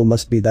 This skill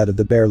must be that of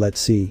the bear. Let's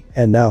see,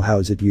 and now how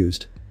is it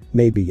used?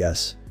 Maybe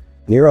yes.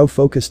 Nero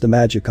focused the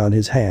magic on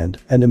his hand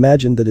and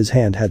imagined that his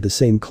hand had the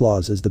same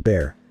claws as the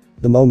bear.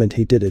 The moment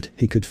he did it,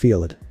 he could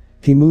feel it.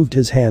 He moved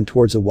his hand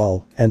towards a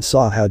wall and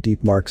saw how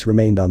deep marks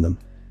remained on them.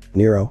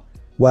 Nero.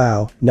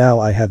 Wow, now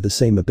I have the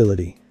same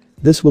ability.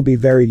 This will be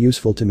very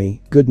useful to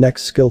me. Good,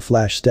 next skill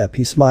flash step.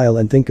 He smile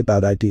and think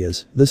about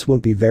ideas. This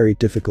won't be very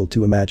difficult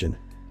to imagine.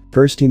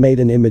 First he made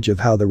an image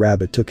of how the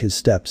rabbit took his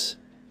steps.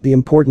 The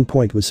important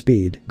point was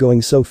speed,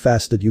 going so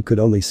fast that you could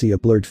only see a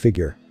blurred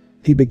figure.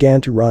 He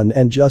began to run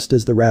and just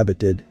as the rabbit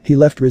did, he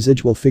left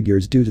residual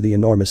figures due to the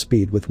enormous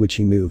speed with which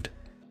he moved.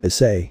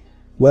 Issei.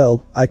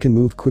 Well, I can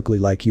move quickly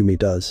like Yumi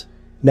does.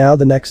 Now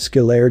the next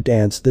skill, air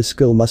dance. This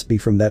skill must be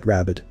from that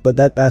rabbit, but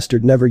that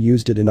bastard never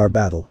used it in our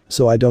battle,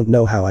 so I don't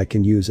know how I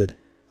can use it.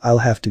 I'll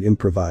have to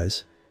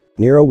improvise.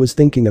 Nero was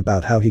thinking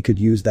about how he could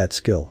use that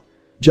skill.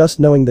 Just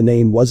knowing the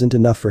name wasn't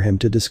enough for him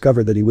to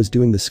discover that he was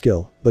doing the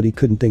skill, but he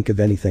couldn't think of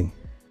anything.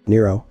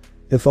 Nero.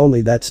 If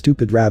only that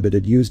stupid rabbit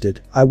had used it,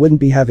 I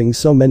wouldn't be having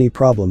so many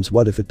problems.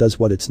 What if it does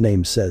what its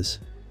name says?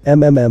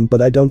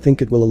 But I don't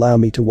think it will allow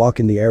me to walk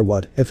in the air.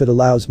 What if it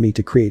allows me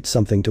to create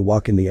something to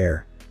walk in the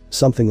air?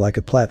 Something like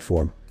a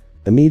platform.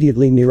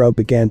 Immediately Nero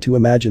began to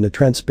imagine a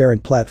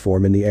transparent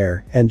platform in the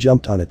air and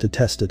jumped on it to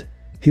test it.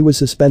 He was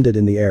suspended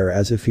in the air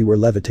as if he were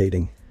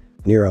levitating.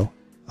 Nero.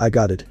 I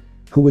got it.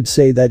 Who would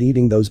say that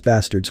eating those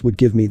bastards would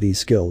give me these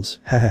skills?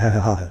 Ha ha ha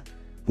ha ha.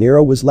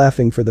 Nero was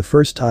laughing for the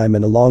first time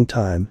in a long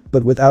time,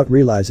 but without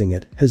realizing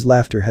it, his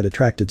laughter had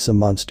attracted some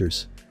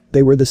monsters.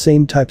 They were the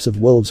same types of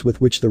wolves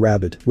with which the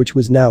rabbit, which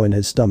was now in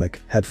his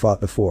stomach, had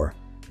fought before.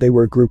 They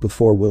were a group of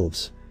 4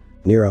 wolves.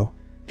 Nero.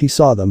 He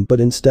saw them,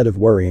 but instead of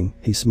worrying,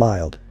 he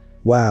smiled.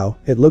 Wow,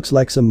 it looks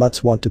like some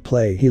mutts want to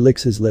play. He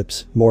licks his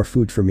lips. More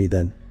food for me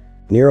then.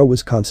 Nero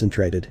was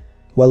concentrated.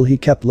 Well, he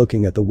kept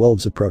looking at the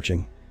wolves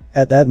approaching.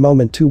 At that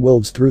moment 2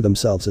 wolves threw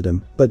themselves at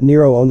him, but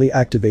Nero only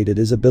activated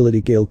his ability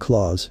Gale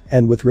Claws,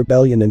 and with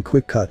Rebellion and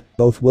Quick Cut,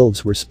 both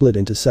wolves were split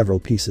into several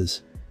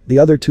pieces. The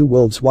other 2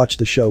 wolves watched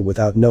the show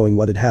without knowing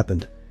what had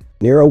happened.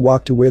 Nero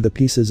walked to where the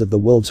pieces of the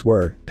wolves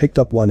were, picked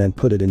up one and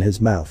put it in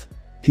his mouth.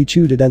 He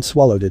chewed it and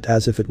swallowed it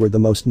as if it were the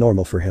most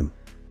normal for him.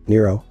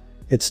 Nero.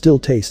 It still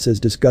tastes as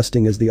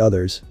disgusting as the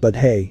others, but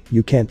hey,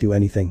 you can't do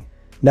anything.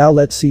 Now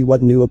let's see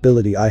what new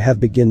ability I have.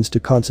 Begins to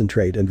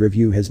concentrate and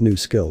review his new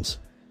skills.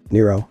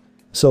 Nero.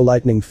 So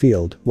lightning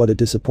field, what a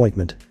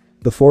disappointment.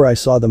 Before I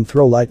saw them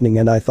throw lightning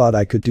and I thought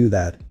I could do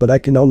that, but I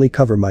can only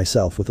cover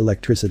myself with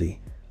electricity.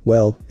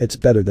 Well, it's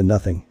better than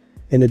nothing.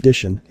 In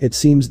addition, it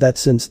seems that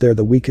since they're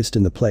the weakest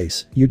in the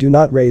place, you do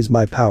not raise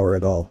my power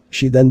at all.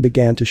 She then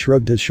began to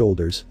shrug his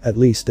shoulders. At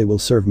least they will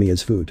serve me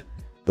as food.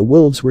 The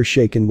wolves were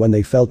shaken when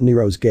they felt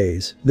Nero's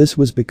gaze. This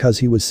was because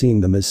he was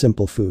seeing them as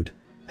simple food.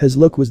 His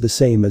look was the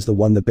same as the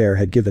one the bear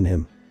had given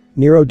him.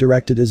 Nero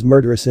directed his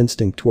murderous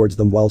instinct towards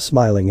them while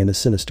smiling in a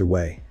sinister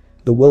way.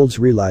 The wolves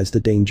realized the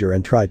danger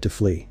and tried to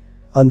flee.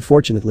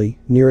 Unfortunately,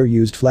 Nero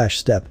used Flash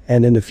Step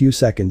and in a few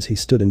seconds he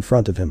stood in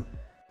front of him.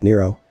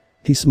 Nero.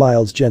 He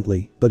smiles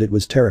gently, but it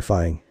was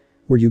terrifying.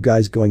 Were you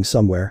guys going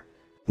somewhere?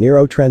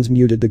 Nero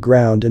transmuted the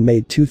ground and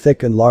made 2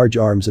 thick and large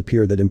arms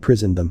appear that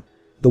imprisoned them.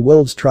 The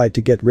wolves tried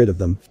to get rid of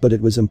them, but it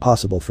was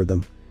impossible for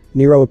them.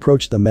 Nero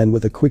approached them and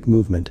with a quick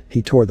movement,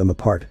 he tore them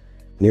apart.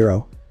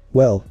 Nero.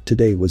 Well,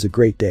 today was a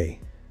great day.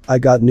 I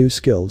got new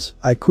skills,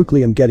 I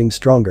quickly am getting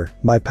stronger,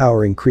 my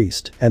power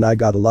increased, and I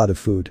got a lot of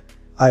food.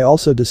 I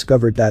also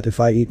discovered that if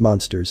I eat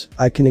monsters,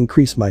 I can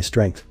increase my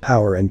strength,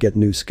 power and get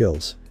new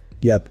skills.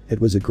 Yep, it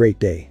was a great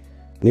day.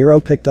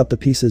 Nero picked up the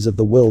pieces of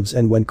the wolves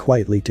and went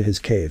quietly to his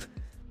cave.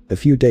 A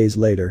few days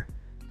later.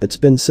 It's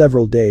been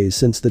several days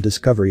since the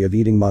discovery of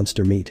eating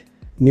monster meat.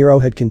 Nero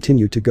had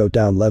continued to go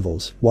down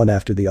levels, one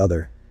after the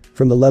other.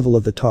 From the level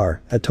of the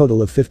tar, a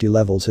total of 50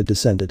 levels had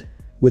descended.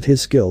 With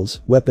his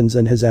skills, weapons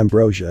and his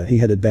ambrosia he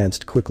had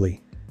advanced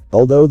quickly.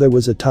 Although there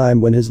was a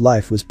time when his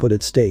life was put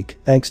at stake,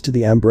 thanks to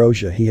the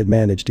ambrosia he had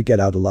managed to get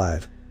out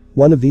alive.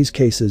 One of these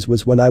cases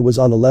was when I was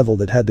on a level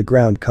that had the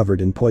ground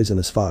covered in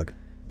poisonous fog.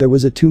 There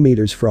was a 2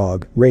 meters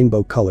frog,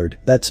 rainbow colored,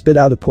 that spit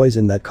out a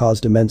poison that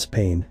caused immense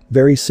pain,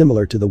 very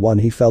similar to the one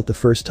he felt the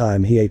first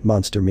time he ate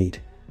monster meat.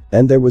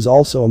 And there was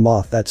also a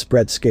moth that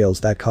spread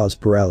scales that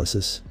caused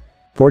paralysis.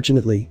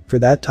 Fortunately, for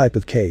that type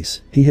of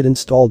case, he had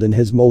installed in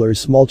his molars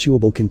small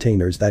chewable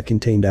containers that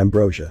contained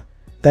ambrosia.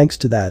 Thanks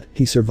to that,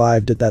 he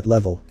survived at that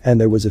level, and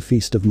there was a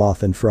feast of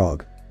moth and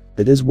frog.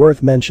 It is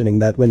worth mentioning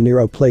that when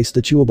Nero placed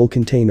the chewable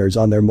containers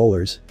on their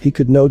molars, he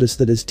could notice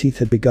that his teeth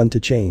had begun to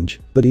change,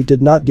 but he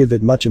did not give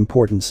it much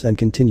importance and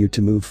continued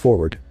to move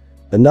forward.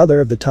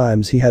 Another of the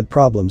times he had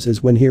problems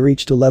is when he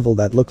reached a level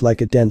that looked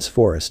like a dense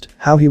forest.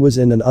 How he was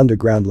in an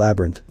underground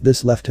labyrinth,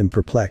 this left him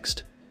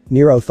perplexed.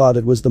 Nero thought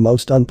it was the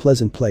most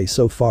unpleasant place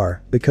so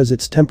far because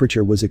its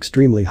temperature was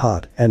extremely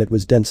hot and it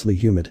was densely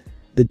humid.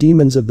 The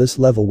demons of this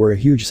level were a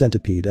huge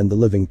centipede and the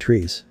living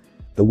trees.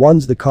 The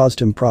ones that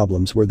caused him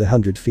problems were the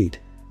 100 feet.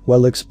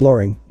 While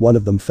exploring, one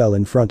of them fell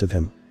in front of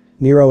him.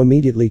 Nero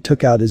immediately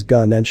took out his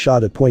gun and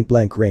shot at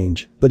point-blank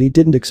range, but he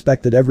didn't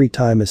expect that every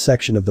time a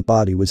section of the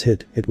body was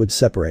hit, it would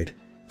separate.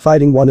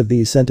 Fighting one of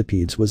these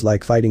centipedes was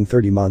like fighting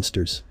 30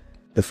 monsters.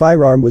 The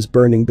firearm was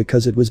burning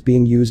because it was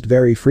being used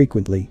very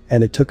frequently,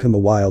 and it took him a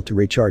while to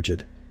recharge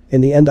it.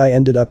 In the end, I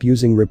ended up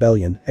using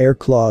Rebellion, Air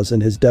Claws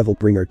and his Devil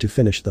Bringer to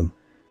finish them.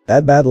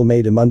 That battle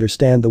made him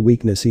understand the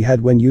weakness he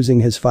had when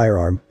using his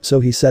firearm, so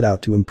he set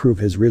out to improve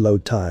his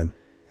reload time.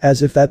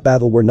 As if that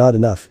battle were not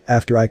enough,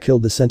 after I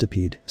killed the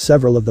centipede,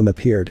 several of them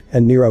appeared,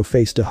 and Nero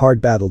faced a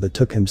hard battle that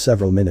took him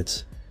several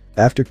minutes.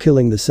 After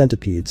killing the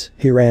centipedes,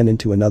 he ran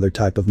into another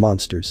type of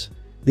monsters.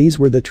 These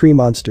were the tree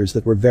monsters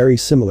that were very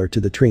similar to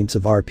the treants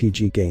of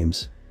RPG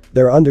games.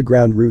 Their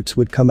underground roots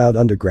would come out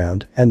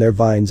underground, and their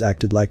vines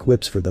acted like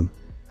whips for them.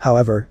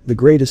 However, the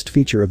greatest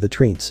feature of the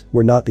treants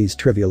were not these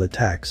trivial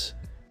attacks.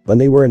 When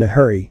they were in a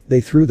hurry,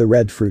 they threw the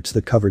red fruits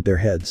that covered their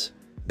heads.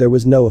 There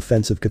was no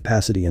offensive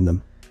capacity in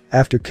them.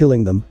 After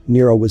killing them,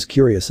 Nero was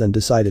curious and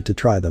decided to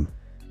try them.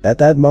 At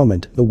that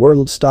moment, the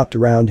world stopped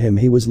around him.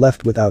 He was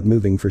left without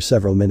moving for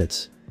several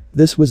minutes.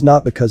 This was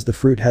not because the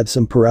fruit had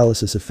some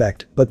paralysis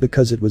effect, but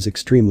because it was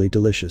extremely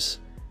delicious.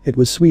 It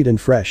was sweet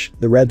and fresh.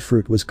 The red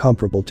fruit was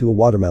comparable to a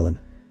watermelon.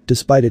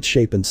 Despite its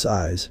shape and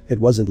size, it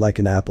wasn't like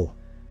an apple.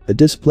 The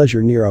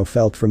displeasure Nero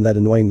felt from that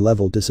annoying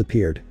level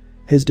disappeared.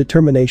 His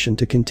determination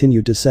to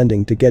continue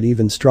descending to get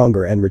even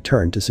stronger and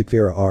return to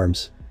Sekvira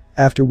arms.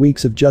 After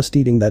weeks of just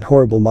eating that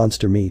horrible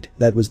monster meat,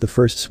 that was the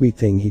first sweet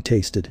thing he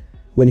tasted.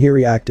 When he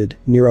reacted,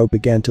 Nero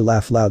began to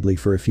laugh loudly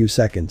for a few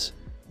seconds.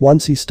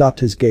 Once he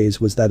stopped, his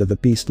gaze was that of a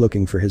beast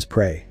looking for his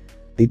prey.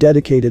 He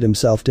dedicated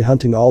himself to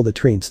hunting all the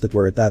treants that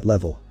were at that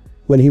level.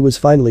 When he was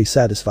finally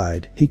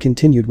satisfied, he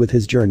continued with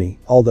his journey,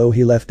 although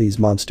he left these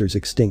monsters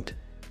extinct.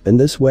 In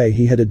this way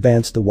he had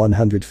advanced the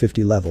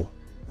 150 level.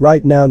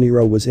 Right now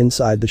Nero was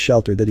inside the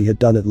shelter that he had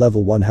done at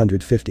level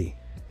 150.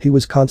 He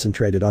was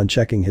concentrated on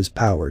checking his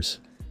powers.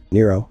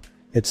 Nero,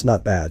 it's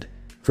not bad.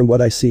 From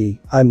what I see,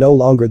 I'm no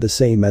longer the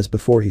same as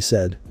before, he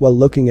said, while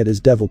looking at his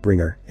Devil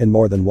Bringer in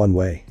more than one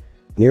way.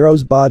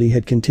 Nero's body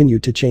had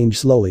continued to change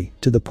slowly,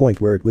 to the point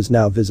where it was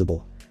now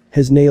visible.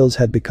 His nails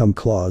had become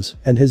claws,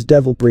 and his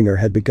Devil Bringer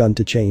had begun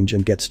to change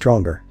and get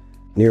stronger.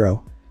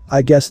 Nero,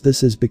 I guess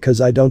this is because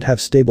I don't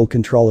have stable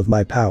control of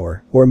my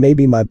power, or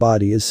maybe my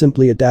body is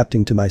simply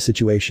adapting to my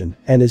situation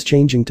and is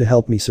changing to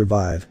help me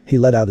survive. He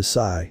let out a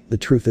sigh. The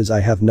truth is, I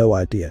have no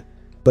idea.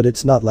 But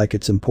it's not like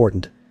it's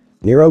important.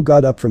 Nero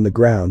got up from the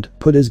ground,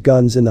 put his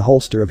guns in the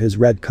holster of his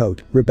red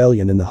coat,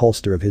 Rebellion in the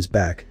holster of his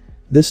back.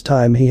 This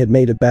time he had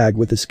made a bag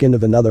with the skin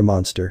of another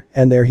monster,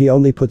 and there he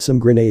only put some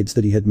grenades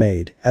that he had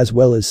made, as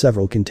well as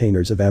several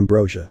containers of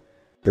ambrosia.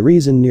 The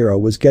reason Nero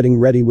was getting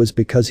ready was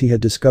because he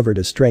had discovered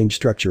a strange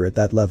structure at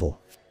that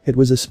level. It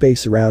was a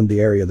space around the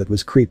area that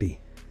was creepy.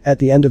 At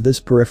the end of this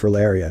peripheral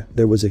area,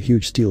 there was a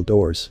huge steel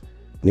doors.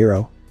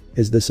 Nero,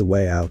 is this a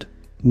way out?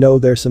 No,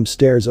 there's some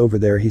stairs over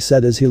there, he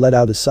said as he let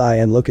out a sigh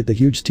and looked at the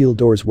huge steel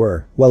doors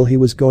were. Well, he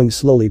was going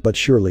slowly but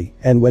surely,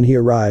 and when he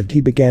arrived he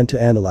began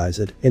to analyze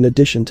it, in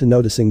addition to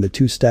noticing the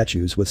two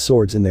statues with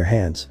swords in their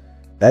hands.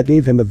 That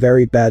gave him a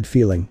very bad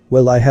feeling.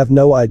 Well, I have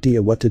no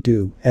idea what to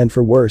do, and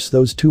for worse,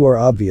 those two are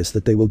obvious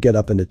that they will get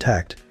up and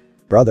attacked.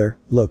 Brother,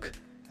 look.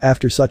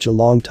 After such a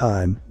long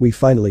time, we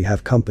finally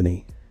have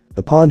company.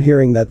 Upon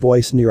hearing that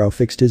voice, Nero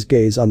fixed his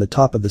gaze on the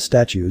top of the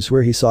statues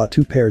where he saw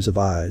two pairs of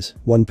eyes.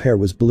 One pair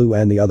was blue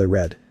and the other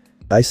red.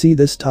 I see,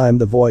 this time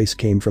the voice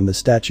came from the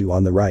statue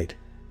on the right.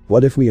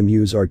 What if we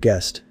amuse our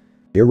guest?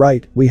 You're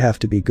right, we have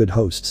to be good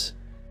hosts.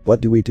 What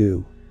do we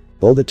do?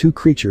 Well, the two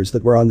creatures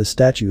that were on the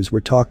statues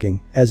were talking,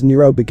 as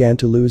Nero began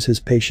to lose his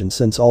patience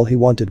since all he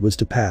wanted was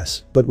to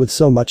pass, but with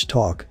so much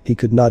talk, he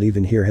could not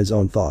even hear his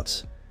own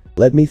thoughts.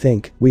 Let me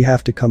think, we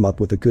have to come up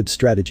with a good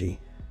strategy.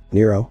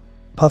 Nero?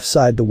 Puff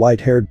sighed the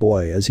white-haired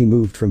boy as he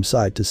moved from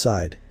side to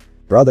side.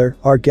 Brother,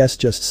 our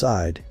guest just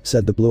sighed,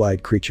 said the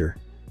blue-eyed creature.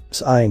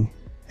 Sighing?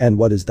 And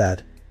what is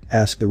that?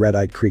 Asked the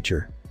red-eyed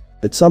creature.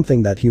 It's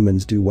something that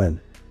humans do when.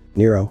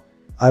 Nero?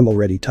 I'm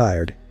already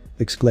tired,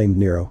 exclaimed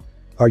Nero.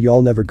 Are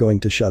y'all never going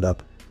to shut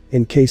up?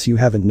 In case you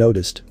haven't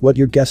noticed, what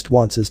your guest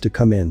wants is to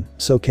come in,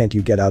 so can't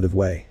you get out of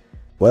way?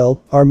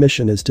 Well, our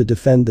mission is to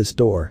defend this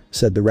door,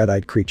 said the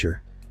red-eyed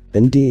creature.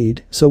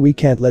 Indeed, so we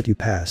can't let you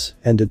pass,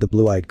 ended the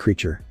blue-eyed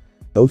creature.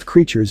 Both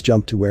creatures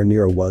jumped to where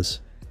Nero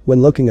was.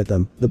 When looking at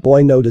them, the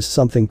boy noticed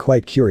something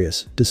quite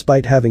curious.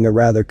 Despite having a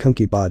rather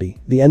chunky body,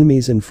 the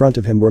enemies in front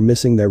of him were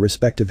missing their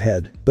respective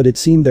head, but it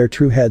seemed their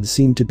true heads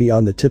seemed to be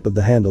on the tip of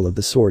the handle of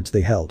the swords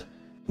they held.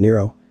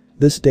 Nero?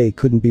 This day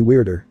couldn't be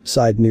weirder,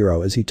 sighed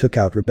Nero as he took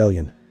out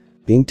Rebellion.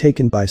 Being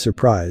taken by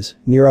surprise,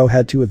 Nero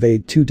had to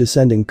evade two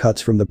descending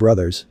cuts from the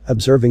brothers,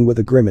 observing with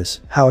a grimace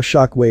how a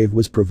shockwave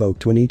was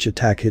provoked when each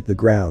attack hit the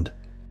ground.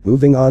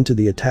 Moving on to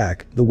the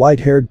attack, the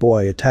white-haired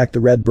boy attacked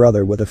the red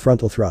brother with a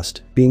frontal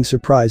thrust, being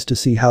surprised to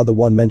see how the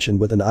one mentioned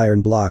with an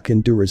iron block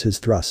endures his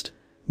thrust.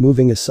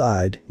 Moving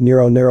aside,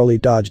 Nero narrowly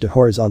dodged a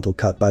horizontal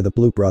cut by the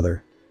blue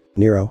brother.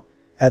 Nero?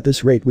 At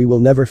this rate we will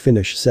never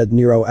finish, said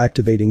Nero,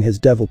 activating his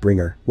devil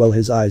bringer, while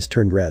his eyes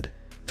turned red.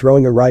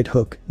 Throwing a right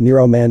hook,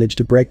 Nero managed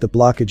to break the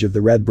blockage of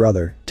the red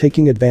brother,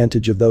 taking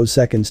advantage of those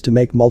seconds to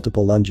make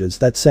multiple lunges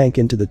that sank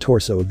into the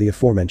torso of the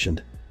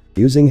aforementioned.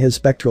 Using his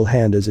spectral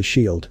hand as a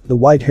shield, the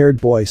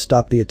white-haired boy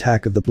stopped the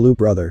attack of the blue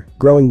brother,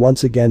 growing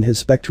once again. His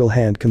spectral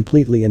hand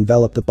completely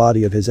enveloped the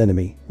body of his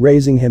enemy,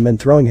 raising him and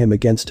throwing him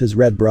against his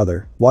red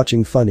brother,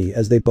 watching funny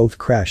as they both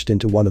crashed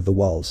into one of the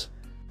walls.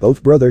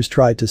 Both brothers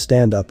tried to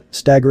stand up,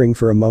 staggering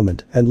for a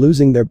moment and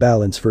losing their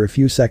balance for a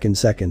few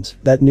seconds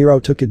that Nero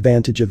took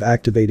advantage of,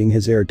 activating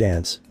his air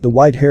dance. The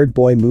white-haired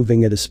boy,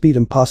 moving at a speed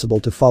impossible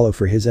to follow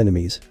for his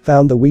enemies,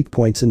 found the weak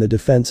points in the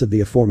defense of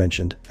the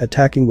aforementioned,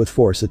 attacking with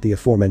force at the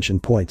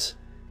aforementioned points.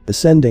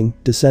 Ascending,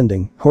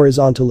 descending,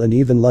 horizontal and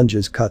even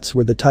lunges cuts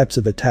were the types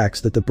of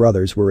attacks that the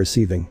brothers were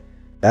receiving.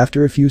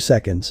 After a few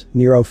seconds,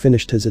 Nero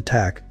finished his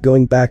attack.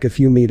 Going back a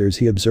few meters,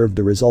 he observed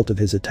the result of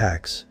his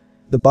attacks.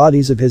 The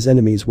bodies of his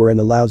enemies were in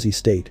a lousy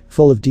state,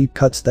 full of deep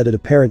cuts that had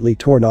apparently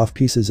torn off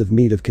pieces of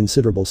meat of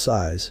considerable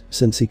size,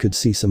 since he could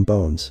see some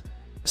bones.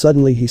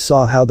 Suddenly he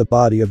saw how the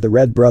body of the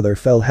red brother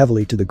fell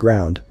heavily to the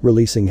ground,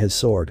 releasing his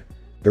sword.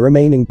 The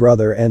remaining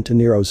brother, and to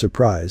Nero's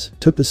surprise,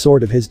 took the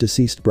sword of his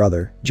deceased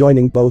brother,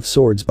 joining both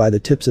swords by the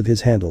tips of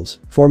his handles,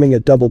 forming a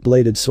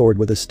double-bladed sword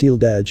with a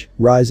steeled edge.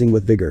 Rising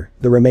with vigor,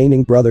 the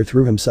remaining brother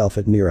threw himself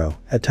at Nero,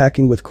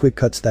 attacking with quick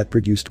cuts that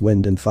produced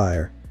wind and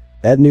fire.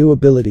 That new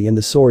ability in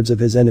the swords of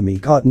his enemy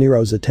caught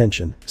Nero's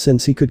attention,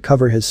 since he could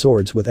cover his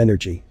swords with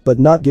energy, but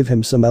not give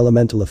him some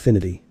elemental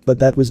affinity, but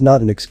that was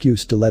not an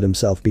excuse to let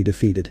himself be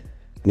defeated.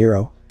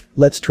 Nero.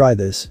 Let's try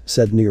this,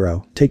 said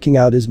Nero, taking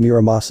out his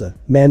Muramasa,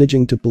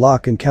 managing to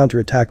block and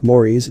counterattack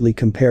more easily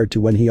compared to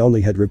when he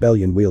only had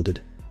Rebellion wielded.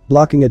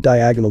 Blocking a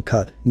diagonal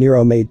cut,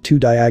 Nero made 2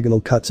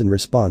 diagonal cuts in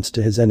response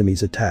to his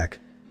enemy's attack.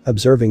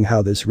 Observing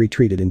how this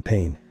retreated in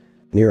pain.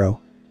 Nero.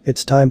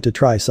 It's time to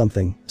try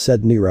something,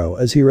 said Nero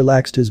as he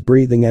relaxed his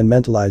breathing and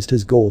mentalized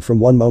his goal. From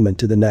one moment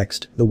to the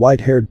next, the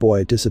white-haired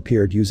boy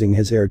disappeared using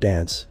his air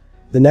dance.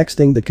 The next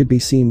thing that could be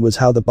seen was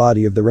how the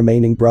body of the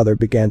remaining brother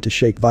began to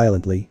shake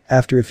violently.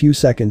 After a few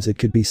seconds it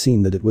could be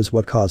seen that it was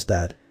what caused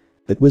that.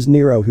 It was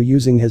Nero who,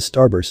 using his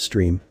starburst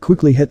stream,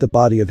 quickly hit the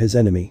body of his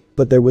enemy,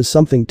 but there was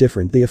something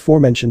different. The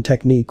aforementioned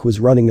technique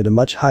was running at a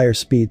much higher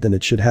speed than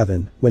it should have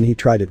been when he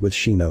tried it with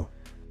Shino.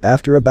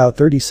 After about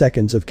 30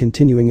 seconds of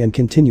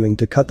continuing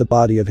to cut the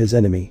body of his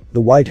enemy, the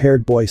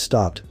white-haired boy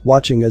stopped,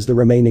 watching as the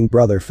remaining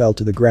brother fell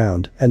to the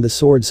ground and the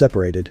sword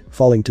separated,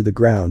 falling to the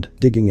ground,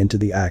 digging into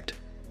the act.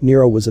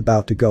 Nero was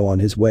about to go on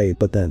his way,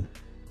 but then.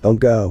 Don't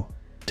go.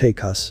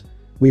 Take us.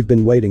 We've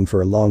been waiting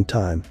for a long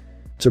time.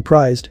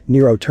 Surprised,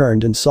 Nero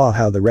turned and saw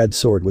how the red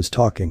sword was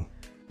talking.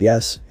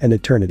 Yes, an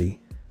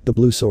eternity. The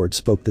blue sword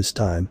spoke this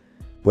time.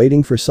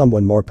 Waiting for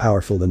someone more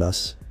powerful than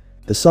us.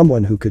 The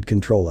someone who could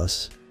control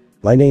us.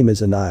 My name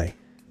is Anai.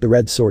 The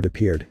red sword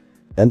appeared.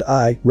 And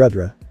I,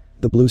 Rudra.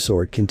 The blue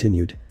sword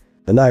continued.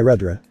 Anai,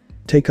 Rudra.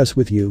 Take us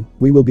with you,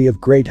 we will be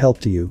of great help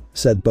to you,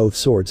 said both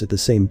swords at the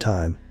same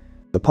time.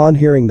 Upon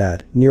hearing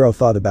that, Nero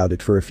thought about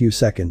it for a few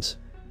seconds.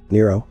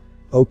 Nero.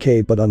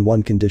 Okay, but on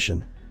one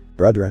condition.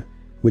 Rudra.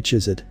 Which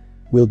is it?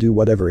 We'll do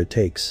whatever it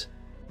takes.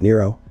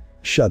 Nero.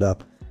 Shut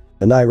up.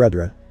 Anai,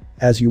 Rudra.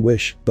 As you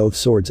wish, both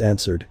swords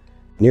answered.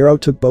 Nero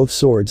took both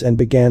swords and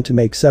began to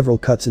make several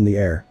cuts in the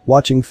air,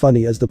 watching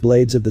funny as the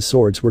blades of the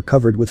swords were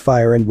covered with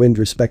fire and wind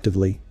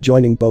respectively,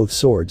 joining both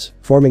swords,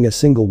 forming a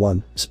single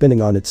one, spinning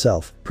on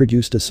itself,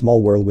 produced a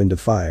small whirlwind of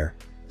fire.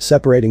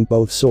 Separating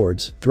both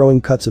swords,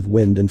 throwing cuts of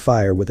wind and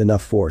fire with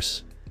enough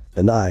force.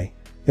 Anai.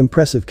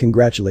 Impressive,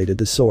 congratulated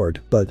the sword,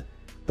 but.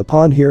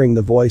 Upon hearing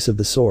the voice of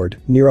the sword,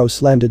 Nero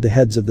slammed the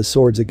heads of the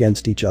swords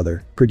against each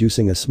other,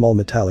 producing a small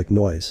metallic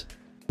noise.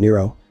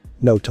 Nero.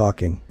 No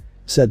talking.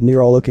 Said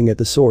Nero, looking at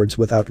the swords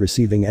without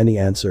receiving any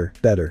answer.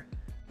 Better.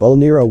 While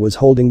Nero was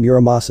holding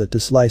Muramasa to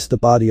slice the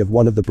body of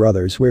one of the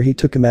brothers, where he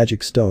took a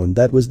magic stone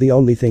that was the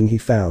only thing he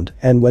found,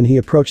 and when he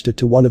approached it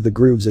to one of the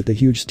grooves at the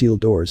huge steel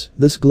doors,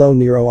 this glow,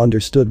 Nero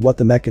understood what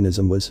the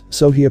mechanism was,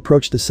 so he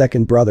approached the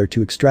second brother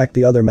to extract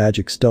the other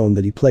magic stone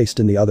that he placed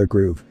in the other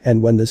groove,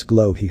 and when this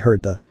glow, he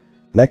heard the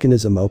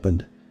mechanism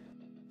opened.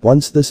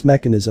 Once this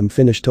mechanism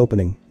finished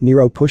opening,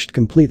 Nero pushed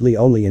completely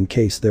only in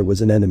case there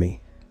was an enemy.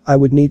 I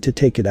would need to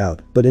take it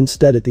out, but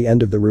instead at the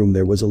end of the room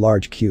there was a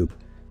large cube.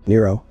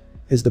 Nero.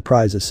 Is the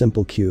prize a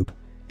simple cube?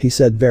 He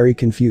said, very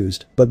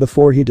confused, but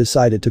before he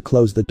decided to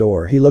close the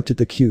door he looked at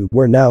the cube,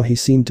 where now he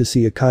seemed to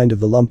see a kind of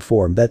the lump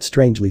form that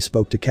strangely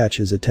spoke to catch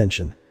his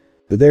attention.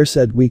 There,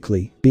 said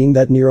weakly, being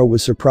that Nero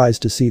was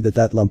surprised to see that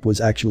that lump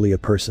was actually a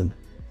person.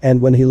 And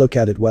when he looked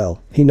at it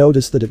well, he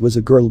noticed that it was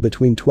a girl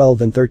between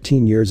 12 and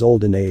 13 years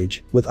old in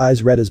age, with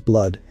eyes red as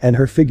blood, and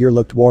her figure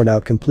looked worn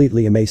out,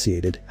 completely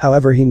emaciated.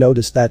 However, he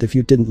noticed that if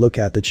you didn't look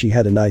at that she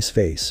had a nice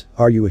face.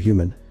 Are you a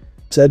human?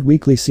 Said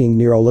weakly, seeing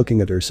Nero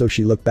looking at her, so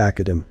she looked back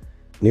at him.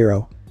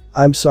 Nero.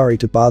 "I'm sorry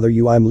to bother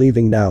you, I'm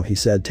leaving now," he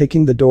said,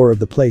 taking the door of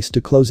the place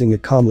to closing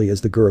it calmly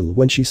as the girl,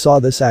 when she saw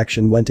this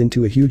action, went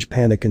into a huge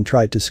panic and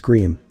tried to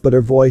scream, but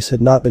her voice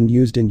had not been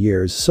used in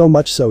years, so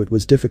much so it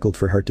was difficult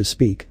for her to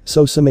speak,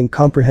 so some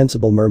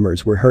incomprehensible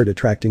murmurs were heard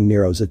attracting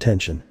Nero's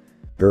attention.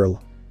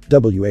 "Girl.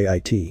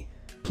 Wait.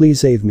 Please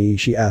save me,"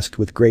 she asked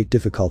with great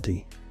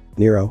difficulty.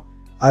 "Nero.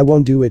 I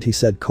won't do it," he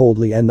said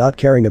coldly and not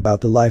caring about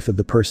the life of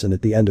the person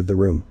at the end of the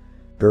room.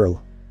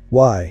 "Girl.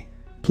 Why?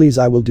 Please,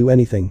 I will do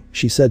anything,"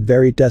 she said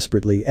very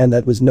desperately, and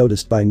that was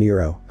noticed by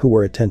Nero, who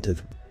were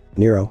attentive.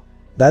 "Nero.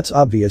 That's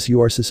obvious,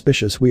 you are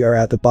suspicious, we are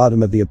at the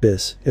bottom of the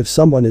abyss, if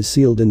someone is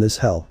sealed in this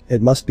hell,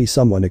 it must be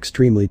someone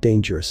extremely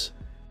dangerous.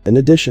 In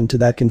addition to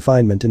that,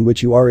 confinement in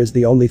which you are is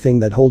the only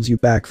thing that holds you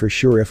back for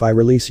sure. If I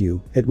release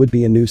you, it would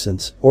be a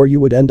nuisance, or you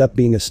would end up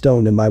being a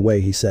stone in my way,"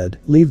 he said,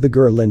 leave the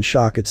girl in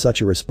shock at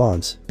such a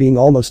response, being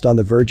almost on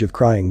the verge of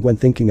crying when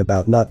thinking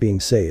about not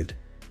being saved.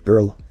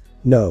 "Girl.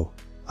 No.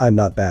 I'm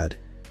not bad.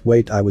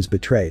 Wait, I was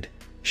betrayed,"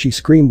 she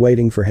screamed,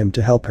 waiting for him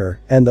to help her,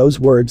 and those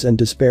words and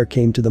despair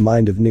came to the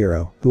mind of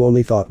Nero, who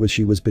only thought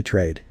she was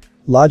betrayed.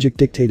 Logic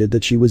dictated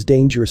that she was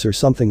dangerous or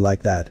something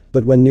like that,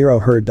 but when Nero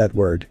heard that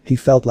word, he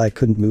felt like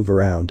couldn't move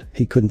around,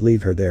 he couldn't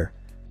leave her there.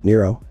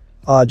 "Nero.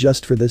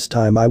 Just for this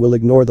time I will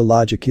ignore the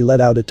logic." He let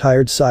out a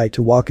tired sigh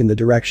to walk in the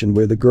direction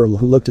where the girl,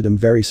 who looked at him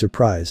very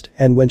surprised,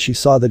 and when she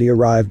saw that he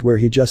arrived where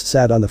he just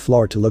sat on the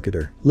floor to look at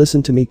her.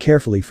 "Listen to me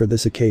carefully for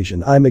this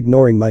occasion, I'm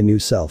ignoring my new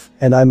self,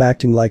 and I'm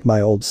acting like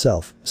my old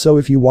self, so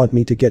if you want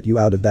me to get you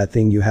out of that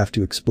thing you have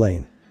to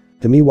explain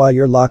to me why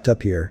you're locked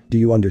up here, do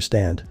you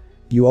understand?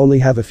 You only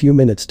have a few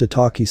minutes to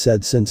talk," he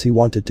said, since he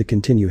wanted to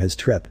continue his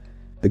trip.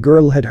 The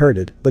girl had heard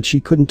it, but she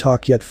couldn't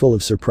talk yet. Full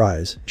of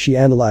surprise, she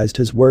analyzed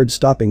his words,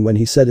 stopping when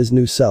he said his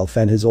new self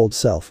and his old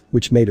self,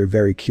 which made her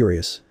very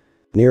curious.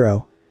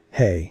 "Nero.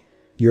 Hey.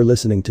 You're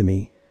listening to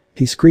me?"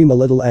 He screamed, a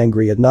little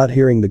angry at not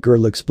hearing the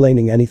girl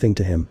explaining anything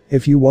to him.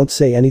 "If you won't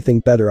say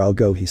anything, better I'll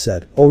go," he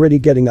said, already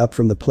getting up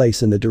from the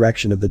place in the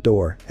direction of the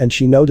door, and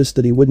she noticed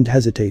that he wouldn't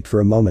hesitate for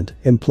a moment,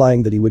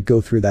 implying that he would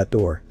go through that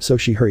door, so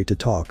she hurried to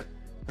talk.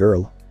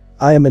 "Girl.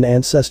 I am an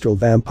ancestral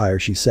vampire,"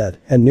 she said,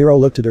 and Nero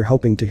looked at her,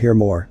 hoping to hear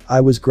more.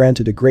 "I was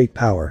granted a great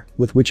power,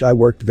 with which I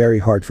worked very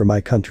hard for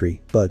my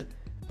country, but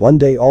one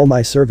day all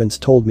my servants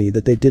told me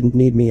that they didn't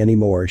need me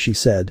anymore," she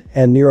said,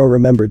 and Nero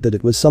remembered that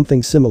it was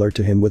something similar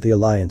to him with the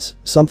Alliance,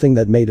 something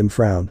that made him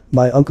frown.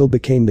 "My uncle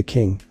became the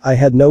king. I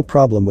had no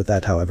problem with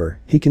that, however.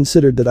 He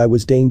considered that I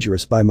was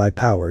dangerous by my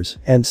powers,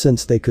 and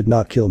since they could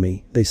not kill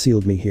me, they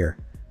sealed me here,"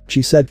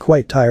 she said,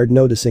 quite tired,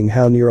 noticing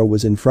how Nero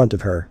was in front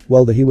of her,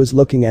 while he was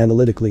looking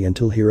analytically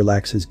until he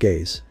relaxed his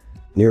gaze.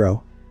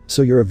 "Nero.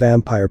 So you're a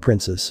vampire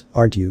princess,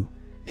 aren't you?"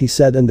 he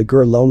said, and the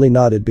girl only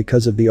nodded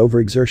because of the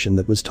overexertion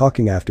that was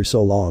talking after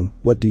so long.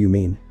 "What do you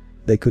mean?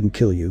 They couldn't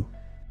kill you?"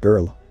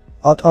 "Girl.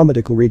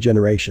 Automatical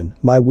regeneration.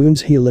 My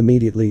wounds heal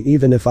immediately,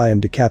 even if I am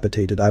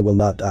decapitated I will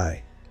not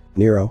die."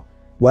 "Nero.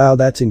 Wow,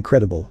 that's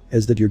incredible.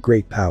 Is that your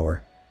great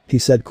power?" he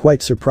said,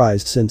 quite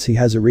surprised, since he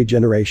has a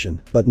regeneration,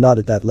 but not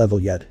at that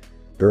level yet.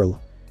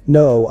 "Girl.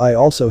 No, I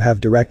also have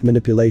direct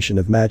manipulation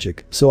of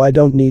magic, so I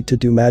don't need to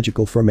do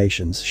magical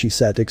formations," she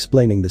said,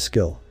 explaining the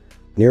skill.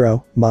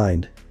 "Nero.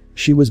 Mind.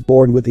 She was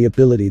born with the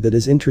ability that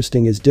is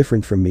interesting, is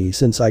different from me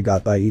since I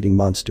got by eating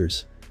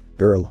monsters."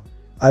 "Girl.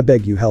 I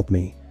beg you, help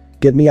me.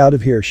 Get me out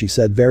of here," she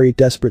said very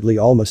desperately,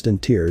 almost in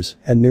tears,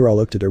 and Nero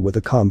looked at her with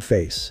a calm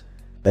face.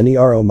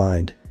 "Nero.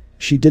 Mind.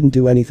 She didn't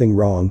do anything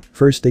wrong.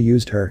 First they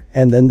used her,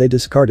 and then they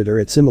discarded her.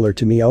 It's similar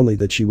to me, only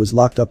that she was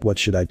locked up. What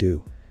should I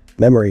do?"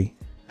 "Memory.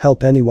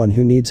 Help anyone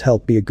who needs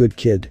help, be a good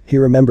kid," he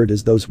remembered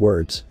as those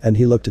words, and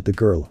he looked at the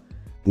girl.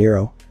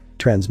 "Nero.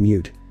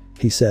 Transmute,"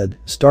 he said,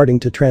 starting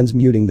to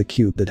transmuting the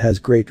cube that has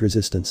great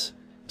resistance.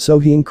 So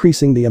he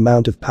increasing the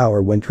amount of power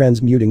when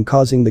transmuting,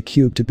 causing the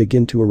cube to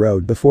begin to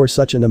erode before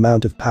such an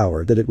amount of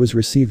power that it was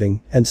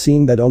receiving, and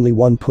seeing that only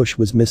one push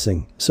was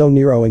missing, so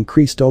Nero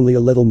increased only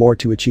a little more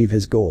to achieve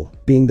his goal,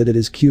 being that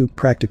his cube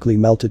practically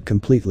melted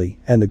completely,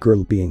 and the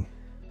girl being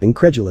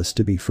incredulous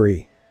to be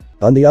free.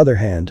 On the other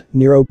hand,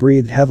 Nero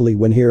breathed heavily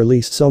when he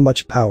released so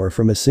much power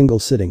from a single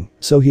sitting,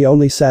 so he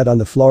only sat on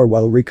the floor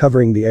while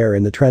recovering the air.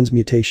 In the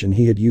transmutation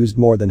he had used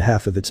more than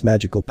half of its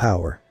magical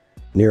power.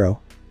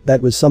 "Nero.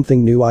 That was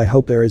something new. I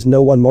hope there is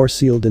no one more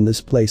sealed in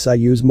this place. I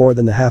use more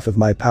than the half of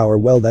my power.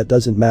 Well, that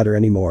doesn't matter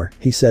anymore,"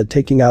 he said,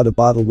 taking out a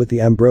bottle with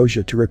the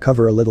ambrosia to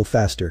recover a little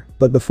faster,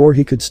 but before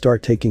he could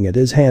start taking it,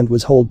 his hand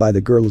was held by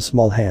the girl's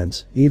small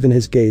hands. Even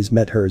his gaze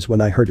met hers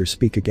when I heard her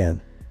speak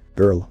again.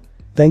 "Girl.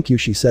 Thank you,"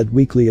 she said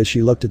weakly as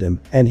she looked at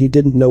him, and he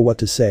didn't know what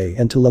to say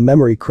until a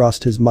memory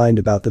crossed his mind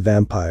about the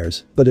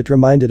vampires, but it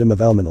reminded him of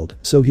Elmenald,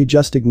 so he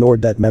just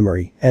ignored that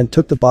memory and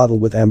took the bottle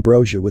with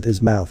ambrosia with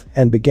his mouth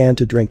and began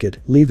to drink it,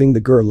 leaving the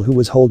girl who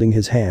was holding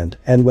his hand,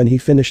 and when he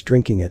finished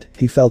drinking it,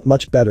 he felt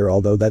much better,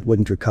 although that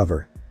wouldn't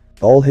recover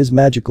all his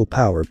magical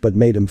power but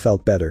made him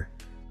felt better.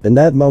 In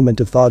that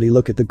moment of thought he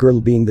looked at the girl,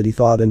 being that he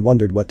thought and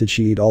wondered, what did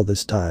she eat all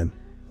this time?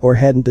 Or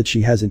hadn't that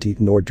she hasn't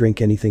eaten or drink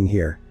anything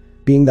here?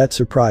 Being that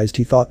surprised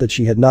he thought that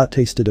she had not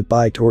tasted a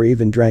bite or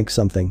even drank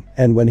something,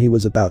 and when he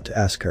was about to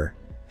ask her,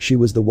 she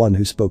was the one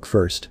who spoke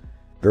first.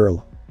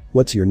 Girl.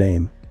 What's your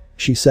name?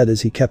 She said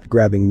as he kept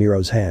grabbing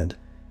Nero's hand.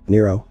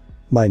 Nero?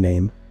 My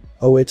name?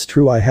 Oh, it's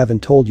true, I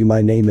haven't told you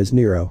my name is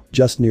Nero,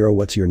 just Nero.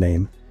 What's your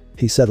name?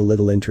 He said a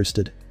little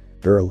interested.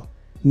 Girl.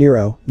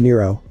 Nero,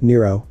 Nero,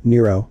 Nero,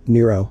 Nero,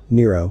 Nero,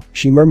 Nero,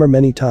 she murmured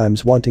many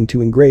times, wanting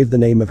to engrave the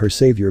name of her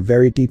savior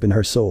very deep in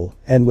her soul,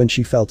 and when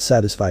she felt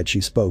satisfied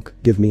she spoke.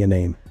 Give me a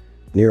name.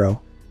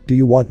 Nero. Do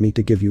you want me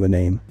to give you a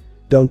name?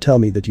 Don't tell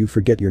me that you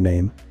forget your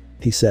name.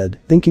 He said,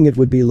 thinking it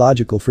would be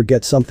logical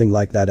forget something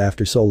like that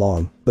after so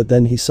long, but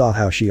then he saw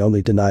how she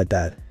only denied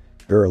that.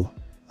 Girl.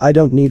 I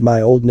don't need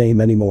my old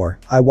name anymore,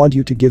 I want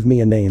you to give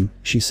me a name,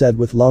 she said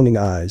with longing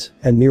eyes,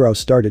 and Nero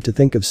started to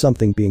think of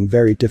something being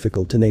very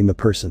difficult to name a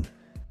person.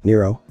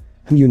 Nero?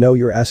 You know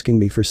you're asking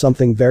me for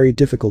something very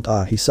difficult.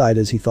 He sighed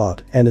as he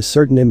thought, and a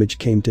certain image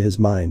came to his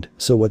mind.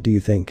 So what do you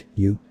think,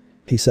 you?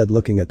 He said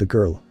looking at the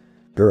girl.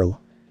 Girl.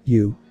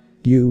 You,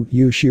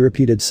 she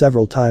repeated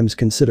several times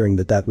considering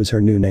that was her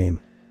new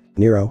name.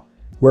 Nero.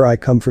 Where I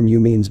come from you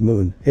means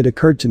moon, it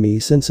occurred to me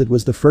since it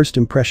was the first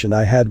impression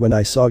I had when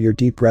I saw your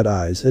deep red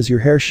eyes as your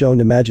hair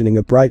shone, imagining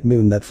a bright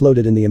moon that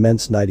floated in the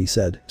immense night, he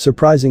said,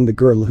 surprising the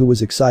girl who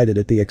was excited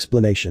at the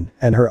explanation,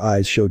 and her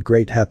eyes showed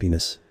great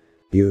happiness.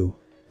 You.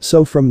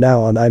 So from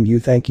now on I'm you.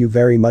 Thank you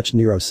very much,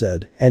 Nero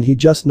said, and he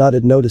just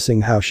nodded,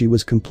 noticing how she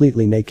was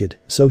completely naked,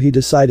 so he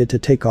decided to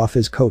take off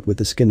his coat with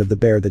the skin of the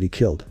bear that he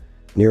killed.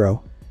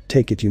 Nero.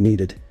 Take it, you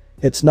need it.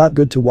 It's not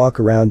good to walk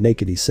around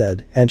naked, he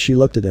said, and she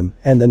looked at him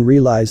and then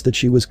realized that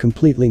she was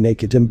completely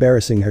naked,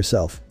 embarrassing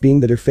herself, being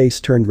that her face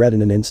turned red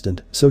in an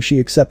instant, so she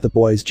accepted the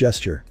boy's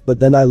gesture, but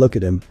then I look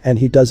at him and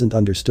he doesn't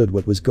understood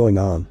what was going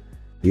on.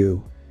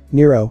 You.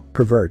 Nero,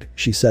 pervert,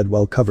 she said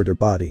while covered her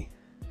body.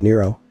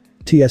 Nero.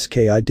 TSK,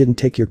 I didn't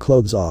take your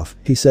clothes off,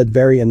 he said,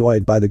 very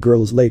annoyed by the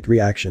girl's late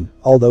reaction,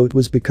 although it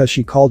was because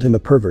she called him a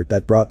pervert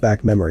that brought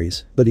back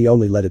memories, but he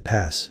only let it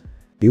pass.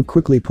 You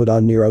quickly put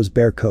on Nero's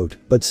bear coat,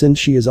 but since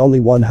she is only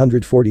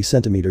 140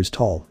 centimeters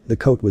tall, the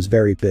coat was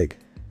very big.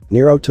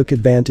 Nero took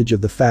advantage of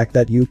the fact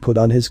that you put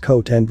on his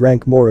coat and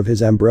drank more of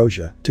his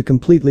ambrosia to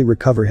completely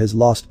recover his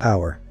lost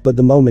power, but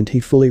the moment he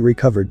fully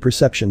recovered,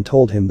 perception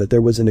told him that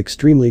there was an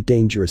extremely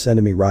dangerous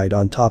enemy right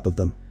on top of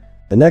them.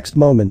 The next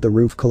moment the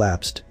roof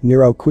collapsed.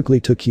 Nero quickly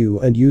took you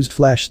and used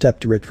flash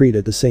step to retreat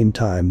at the same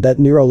time that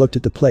Nero looked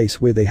at the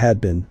place where they had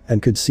been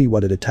and could see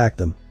what had attacked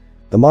them.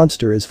 The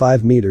monster is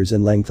 5 meters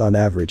in length on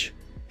average.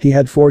 He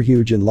had 4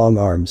 huge and long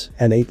arms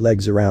and 8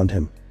 legs around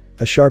him.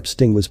 A sharp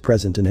sting was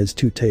present in his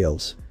 2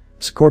 tails.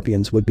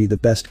 Scorpions would be the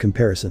best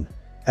comparison.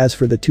 As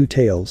for the 2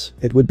 tails,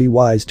 it would be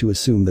wise to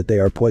assume that they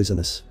are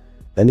poisonous.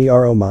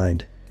 Nero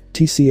mind.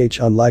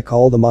 TCH, unlike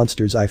all the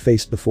monsters I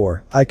faced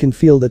before, I can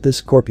feel that this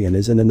scorpion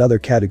is in another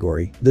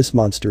category. This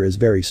monster is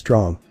very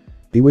strong.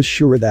 He was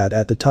sure that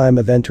at the time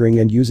of entering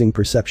and using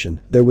perception,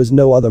 there was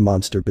no other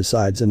monster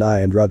besides an eye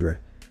and Rudra.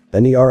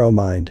 Nero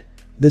mind.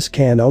 This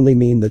can only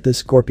mean that this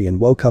scorpion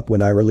woke up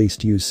when I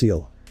released Yu's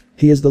seal.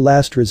 He is the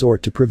last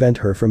resort to prevent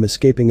her from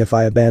escaping. If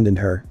I abandon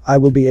her, I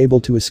will be able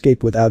to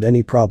escape without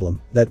any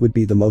problem. That would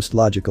be the most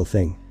logical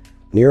thing.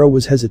 Nero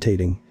was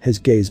hesitating, his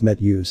gaze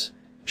met Yu's.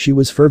 She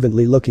was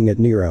fervently looking at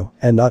Nero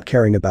and not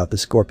caring about the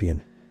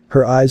scorpion.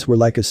 Her eyes were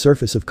like a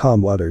surface of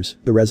calm waters,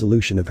 the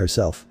resolution of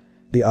herself.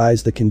 The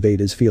eyes that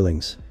conveyed his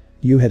feelings.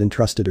 Yu had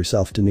entrusted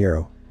herself to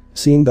Nero.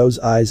 Seeing those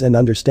eyes and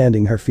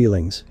understanding her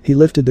feelings, he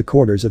lifted the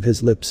corners of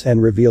his lips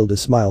and revealed a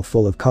smile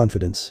full of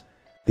confidence.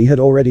 He had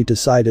already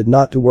decided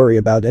not to worry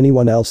about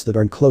anyone else that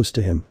aren't close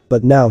to him,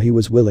 but now he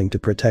was willing to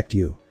protect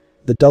Yu.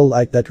 The dull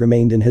light that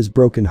remained in his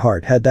broken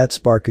heart had that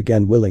spark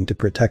again, willing to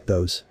protect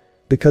those.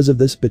 Because of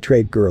this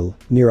betrayed girl,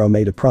 Nero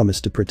made a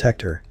promise to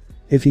protect her.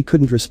 If he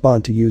couldn't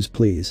respond to Yu's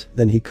pleas,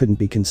 then he couldn't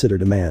be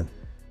considered a man.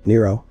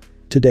 Nero.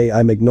 Today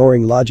I'm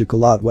ignoring logic a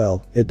lot.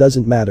 Well, it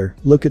doesn't matter,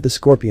 look at the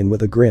scorpion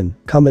with a grin,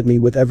 come at me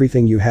with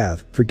everything you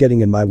have, for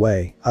getting in my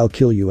way, I'll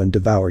kill you and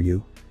devour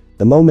you.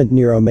 The moment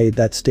Nero made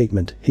that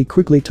statement, he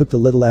quickly took the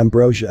little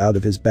ambrosia out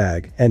of his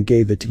bag and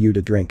gave it to Yu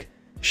to drink.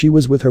 She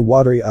was with her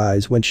watery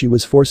eyes when she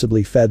was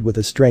forcibly fed with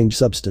a strange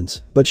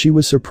substance, but she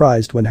was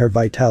surprised when her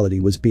vitality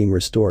was being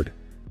restored.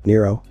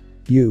 Nero.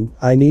 Yu,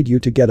 I need you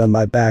to get on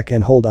my back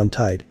and hold on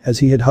tight. As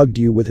he had hugged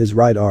Yu with his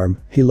right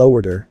arm, he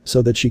lowered her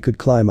so that she could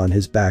climb on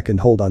his back and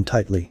hold on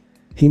tightly.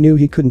 He knew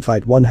he couldn't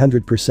fight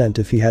 100%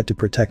 if he had to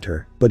protect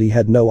her, but he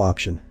had no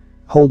option.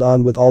 Hold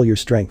on with all your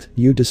strength,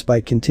 Yu.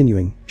 Despite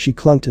continuing, she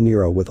clung to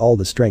Nero with all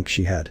the strength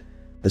she had.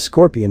 The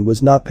scorpion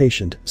was not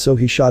patient, so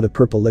he shot a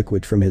purple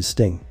liquid from his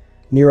sting.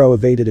 Nero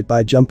evaded it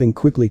by jumping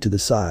quickly to the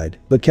side,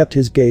 but kept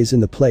his gaze in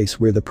the place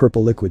where the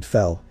purple liquid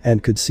fell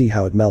and could see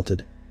how it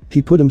melted.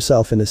 He put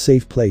himself in a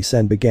safe place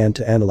and began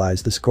to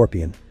analyze the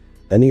scorpion.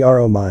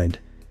 Nero mind.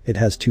 It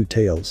has 2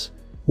 tails.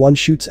 One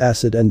shoots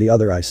acid and the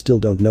other I still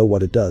don't know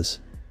what it does.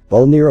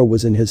 While Nero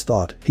was in his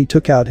thought, he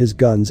took out his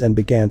guns and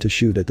began to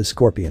shoot at the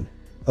scorpion.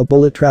 A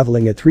bullet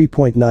traveling at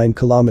 3.9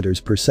 kilometers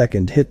per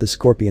second hit the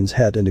scorpion's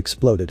head and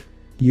exploded.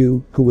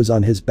 Yu, who was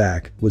on his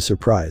back, was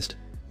surprised.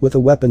 With a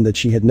weapon that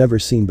she had never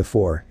seen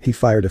before, he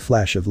fired a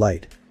flash of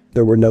light.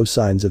 There were no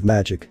signs of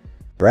magic.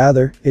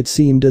 Rather, it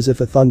seemed as if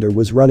a thunder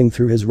was running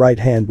through his right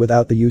hand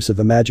without the use of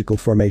a magical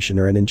formation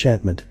or an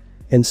enchantment.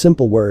 In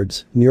simple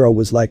words, Nero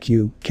was like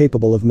you,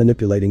 capable of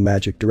manipulating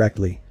magic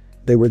directly.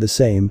 They were the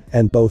same,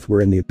 and both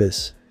were in the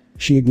abyss.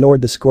 She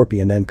ignored the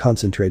scorpion and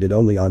concentrated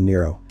only on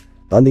Nero.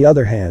 On the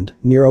other hand,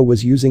 Nero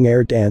was using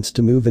air dance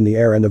to move in the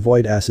air and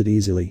avoid acid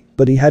easily,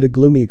 but he had a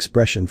gloomy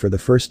expression for the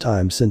first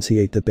time since he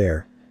ate the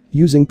bear.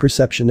 Using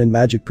perception and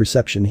magic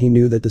perception, he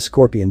knew that the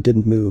scorpion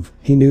didn't move.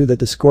 He knew that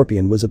the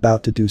scorpion was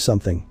about to do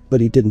something, but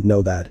he didn't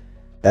know that.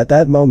 At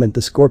that moment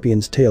the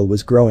scorpion's tail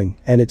was growing,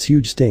 and its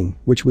huge sting,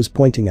 which was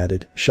pointing at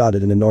it, shot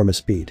at an enormous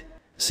speed.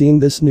 Seeing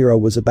this, Nero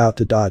was about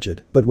to dodge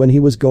it, but when he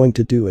was going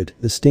to do it,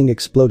 the sting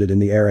exploded in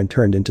the air and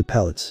turned into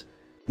pellets.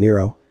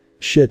 Nero.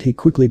 Shit, he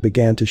quickly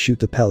began to shoot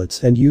the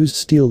pellets and used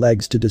steel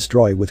legs to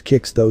destroy with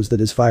kicks those that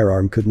his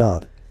firearm could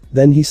not.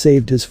 Then he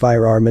saved his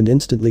firearm and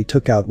instantly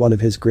took out one of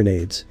his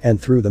grenades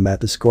and threw them at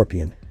the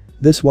scorpion.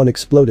 This one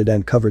exploded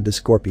and covered the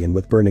scorpion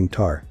with burning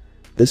tar.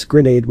 This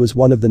grenade was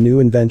one of the new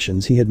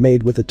inventions he had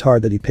made with the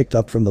tar that he picked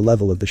up from the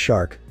level of the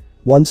shark.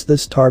 Once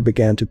this tar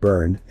began to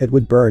burn, it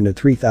would burn at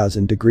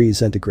 3000 degrees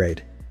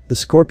centigrade. The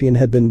scorpion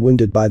had been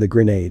wounded by the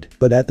grenade,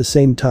 but at the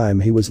same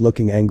time he was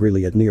looking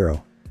angrily at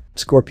Nero.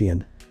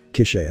 Scorpion.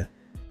 Kishaya.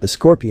 The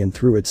scorpion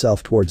threw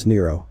itself towards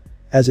Nero.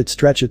 As it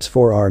stretched its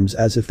forearms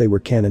as if they were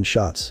cannon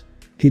shots.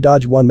 He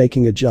dodged one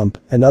making a jump,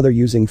 another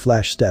using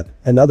flash step,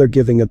 another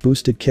giving a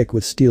boosted kick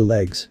with steel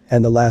legs,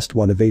 and the last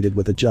one evaded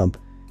with a jump.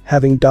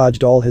 Having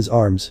dodged all his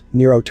arms,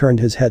 Nero turned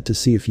his head to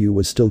see if Yu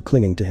was still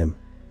clinging to him.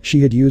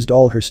 She had used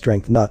all her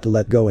strength not to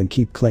let go and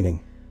keep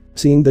clinging.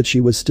 Seeing that she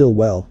was still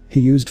well,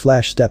 he used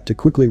flash step to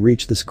quickly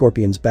reach the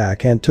scorpion's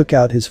back and took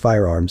out his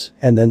firearms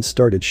and then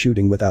started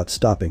shooting without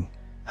stopping.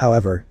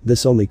 However,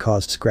 this only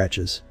caused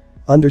scratches.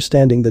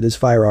 Understanding that his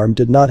firearm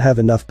did not have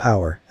enough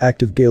power,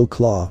 active Gale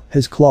Claw,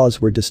 his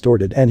claws were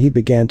distorted and he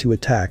began to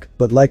attack,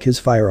 but like his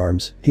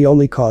firearms, he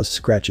only caused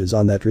scratches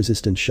on that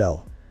resistant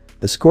shell.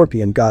 The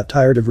scorpion got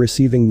tired of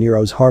receiving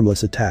Nero's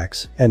harmless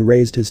attacks and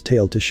raised his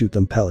tail to shoot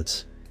them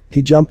pellets.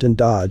 He jumped and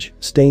dodged,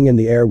 staying in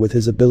the air with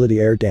his ability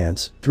Air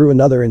Dance, threw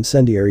another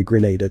incendiary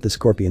grenade at the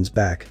scorpion's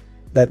back.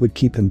 That would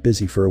keep him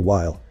busy for a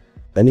while.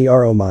 Then he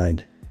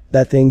mind.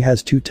 That thing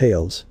has two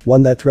tails,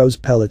 one that throws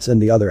pellets and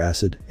the other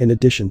acid, in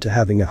addition to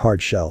having a hard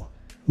shell.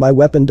 My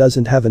weapon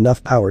doesn't have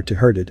enough power to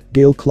hurt it,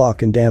 Gale Claw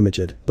can damage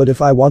it, but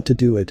if I want to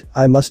do it,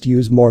 I must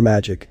use more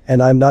magic,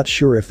 and I'm not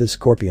sure if this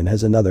scorpion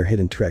has another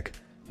hidden trick.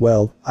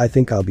 Well, I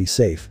think I'll be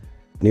safe.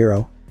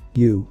 Nero.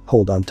 You,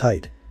 hold on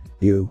tight.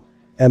 You.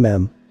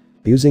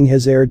 Using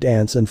his air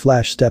dance and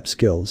flash step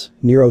skills,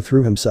 Nero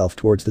threw himself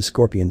towards the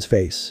scorpion's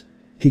face.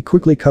 He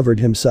quickly covered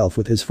himself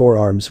with his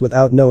forearms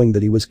without knowing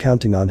that he was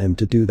counting on him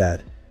to do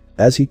that.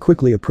 As he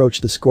quickly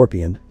approached the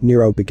scorpion,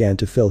 Nero began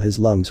to fill his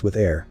lungs with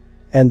air.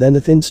 And then a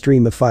thin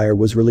stream of fire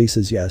was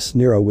released. Yes,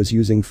 Nero was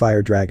using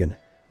Fire Dragon.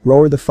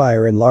 Roar the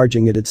fire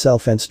enlarging it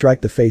itself and strike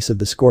the face of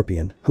the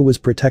scorpion, who was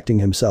protecting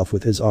himself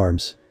with his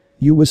arms.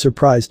 Yu was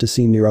surprised to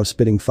see Nero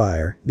spitting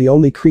fire, the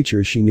only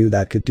creatures she knew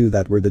that could do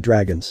that were the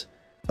dragons.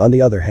 On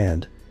the other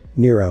hand,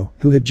 Nero,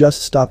 who had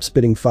just stopped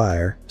spitting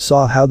fire,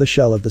 saw how the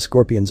shell of the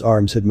scorpion's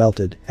arms had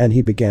melted and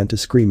he began to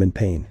scream in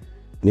pain.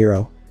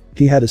 Nero.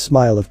 He had a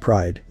smile of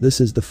pride.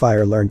 This is the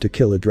fire learned to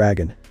kill a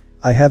dragon.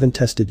 I haven't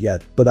tested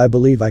yet, but I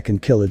believe I can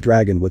kill a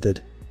dragon with it.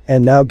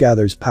 And now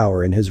gathers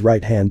power in his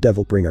right hand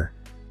Devilbringer.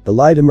 The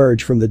light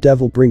emerged from the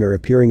Devilbringer,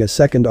 appearing a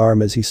second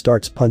arm as he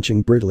starts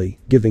punching brutally,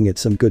 giving it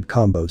some good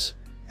combos.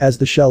 As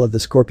the shell of the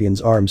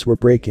scorpion's arms were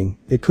breaking,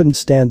 it couldn't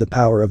stand the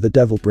power of the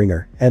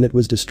Devilbringer, and it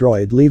was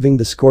destroyed, leaving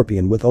the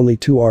scorpion with only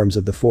 2 arms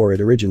of the 4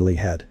 it originally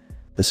had.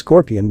 The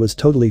scorpion was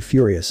totally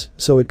furious,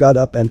 so it got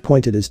up and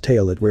pointed his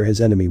tail at where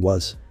his enemy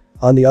was.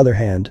 On the other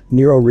hand,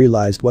 Nero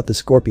realized what the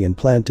scorpion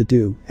planned to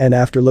do, and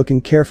after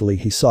looking carefully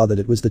he saw that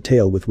it was the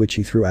tail with which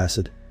he threw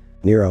acid.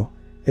 Nero.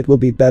 It will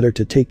be better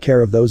to take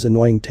care of those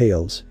annoying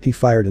tails. He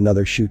fired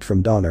another shoot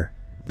from Donner.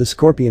 The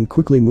scorpion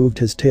quickly moved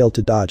his tail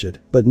to dodge it,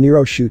 but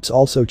Nero's shoots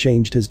also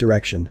changed his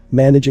direction,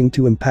 managing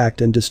to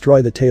impact and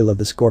destroy the tail of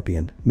the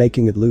scorpion,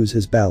 making it lose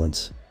his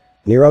balance.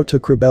 Nero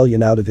took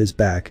rebellion out of his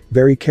back,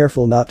 very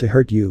careful not to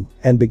hurt Yu,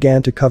 and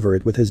began to cover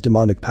it with his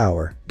demonic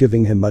power,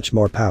 giving him much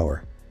more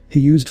power. He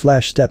used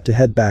flash step to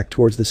head back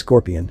towards the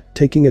scorpion,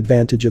 taking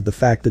advantage of the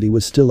fact that he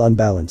was still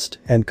unbalanced,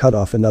 and cut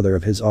off another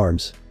of his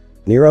arms.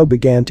 Nero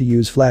began to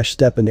use flash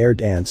step and air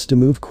dance to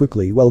move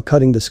quickly while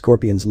cutting the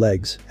scorpion's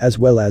legs, as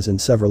well as in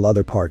several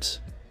other parts.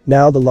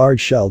 Now the large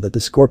shell that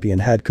the scorpion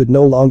had could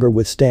no longer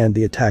withstand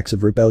the attacks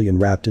of rebellion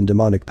wrapped in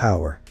demonic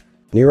power.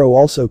 Nero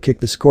also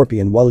kicked the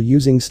scorpion while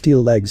using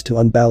steel legs to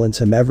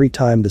unbalance him every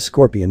time the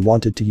scorpion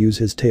wanted to use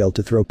his tail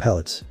to throw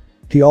pellets.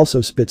 He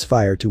also spits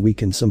fire to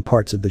weaken some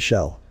parts of the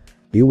shell.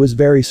 Yu was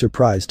very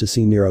surprised to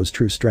see Nero's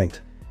true strength.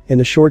 In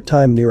a short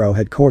time Nero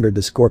had cornered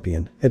the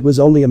scorpion. It was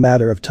only a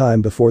matter of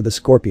time before the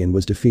scorpion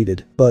was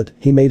defeated, but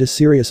he made a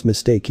serious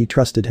mistake. He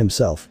trusted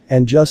himself,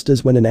 and just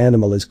as when an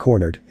animal is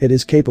cornered, it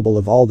is capable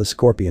of all, the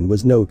scorpion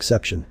was no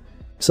exception.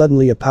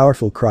 Suddenly a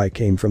powerful cry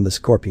came from the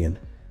scorpion.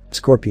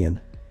 Scorpion.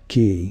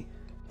 Key.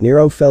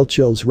 Nero felt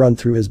chills run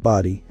through his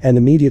body and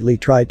immediately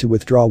tried to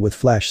withdraw with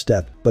flash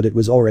step, but it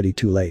was already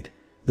too late.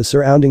 The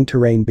surrounding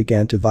terrain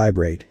began to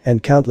vibrate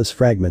and countless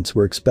fragments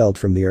were expelled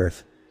from the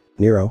earth.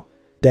 Nero.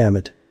 Damn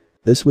it.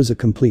 This was a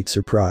complete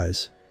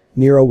surprise.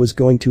 Nero was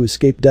going to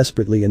escape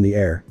desperately in the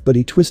air, but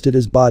he twisted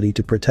his body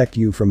to protect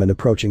you from an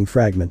approaching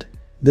fragment.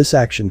 This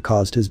action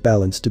caused his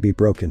balance to be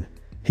broken.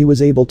 He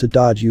was able to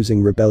dodge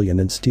using rebellion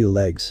and steel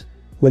legs.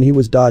 When he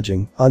was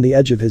dodging, on the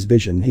edge of his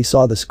vision he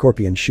saw the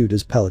scorpion shoot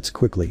his pellets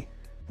quickly.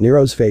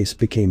 Nero's face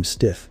became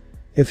stiff.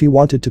 If he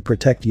wanted to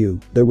protect you,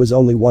 there was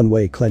only one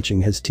way,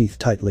 clenching his teeth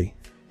tightly.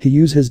 He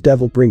used his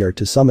devil bringer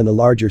to summon a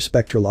larger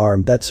spectral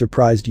arm that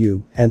surprised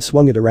you and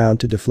swung it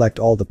around to deflect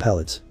all the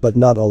pellets, but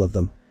not all of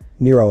them.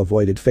 Nero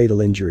avoided fatal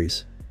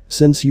injuries.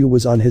 Since Yu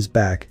was on his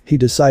back, he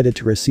decided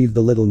to receive the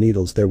little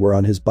needles there were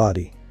on his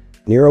body.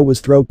 Nero was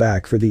thrown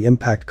back for the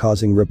impact,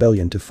 causing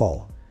rebellion to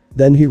fall.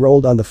 Then he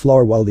rolled on the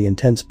floor while the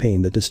intense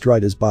pain that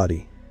destroyed his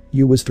body.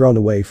 Yu was thrown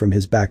away from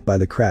his back by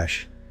the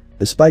crash.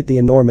 Despite the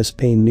enormous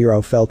pain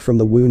Nero felt from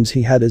the wounds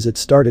he had as it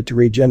started to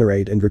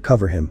regenerate and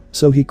recover him,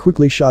 so he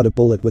quickly shot a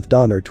bullet with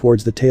Donner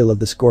towards the tail of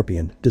the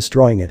scorpion,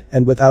 destroying it,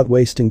 and without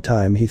wasting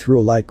time he threw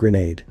a light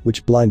grenade,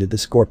 which blinded the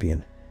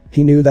scorpion.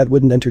 He knew that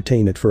wouldn't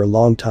entertain it for a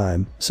long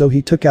time, so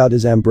he took out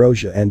his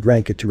ambrosia and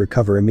drank it to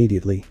recover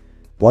immediately.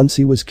 Once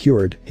he was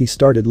cured, he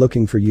started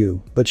looking for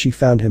Yu, but she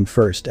found him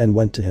first and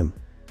went to him.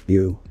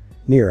 Yu.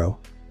 Nero.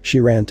 She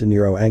ran to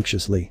Nero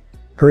anxiously.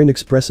 Her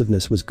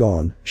inexpressiveness was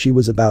gone, she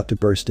was about to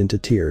burst into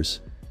tears.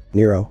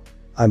 Nero.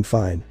 I'm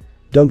fine.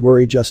 Don't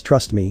worry, just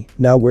trust me.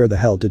 Now where the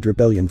hell did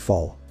Rebellion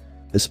fall?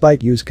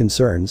 Despite Yu's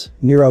concerns,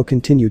 Nero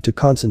continued to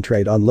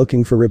concentrate on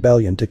looking for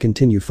Rebellion to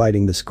continue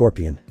fighting the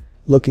scorpion.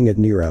 Looking at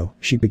Nero,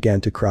 she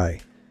began to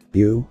cry.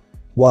 Yu?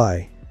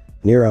 Why?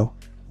 Nero?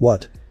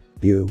 What?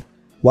 Yu?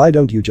 Why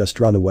don't you just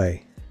run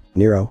away?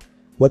 Nero?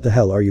 What the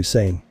hell are you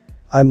saying?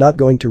 I'm not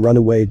going to run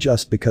away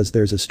just because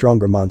there's a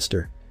stronger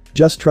monster.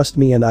 Just trust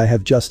me, and I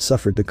have just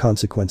suffered the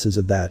consequences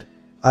of that.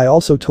 I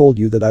also told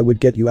you that I would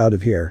get you out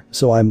of here,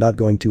 so I'm not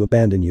going to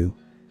abandon you.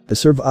 To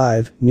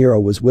survive, Nero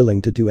was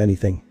willing to do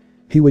anything.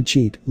 He would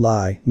cheat,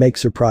 lie, make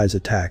surprise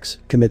attacks,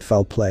 commit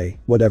foul play,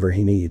 whatever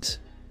he needs.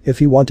 If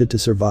he wanted to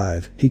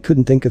survive, he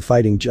couldn't think of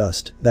fighting,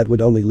 that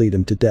would only lead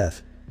him to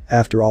death.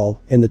 After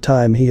all, in the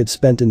time he had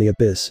spent in the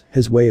abyss,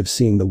 his way of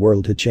seeing the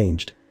world had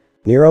changed.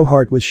 Nero's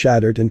heart was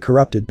shattered and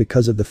corrupted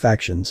because of the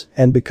factions,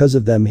 and because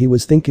of them he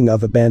was thinking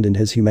of abandoning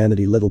his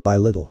humanity little by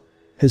little.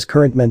 His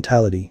current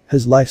mentality,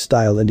 his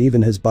lifestyle, and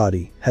even his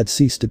body had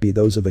ceased to be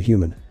those of a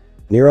human.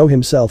 Nero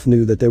himself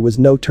knew that there was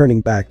no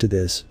turning back to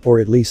this, or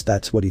at least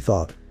that's what he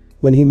thought.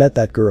 When he met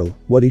that girl,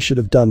 what he should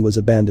have done was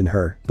abandon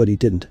her, but he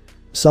didn't.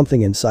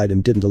 Something inside him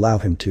didn't allow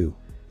him to.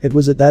 It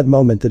was at that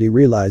moment that he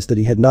realized that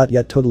he had not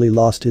yet totally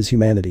lost his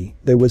humanity,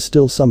 there was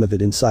still some of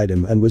it inside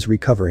him and was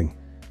recovering.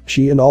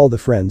 She and all the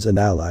friends and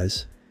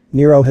allies.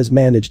 Nero has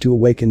managed to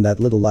awaken that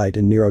little light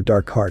in Nero's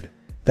dark heart.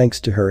 Thanks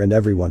to her and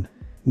everyone.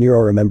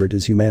 Nero remembered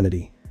his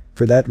humanity.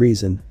 For that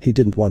reason, he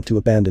didn't want to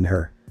abandon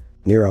her.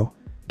 Nero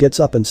gets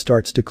up and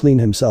starts to clean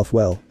himself.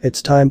 Well,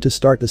 it's time to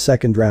start the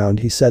second round,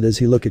 he said as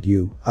he looked at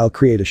you. I'll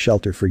create a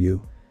shelter for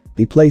you.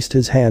 He placed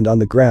his hand on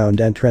the ground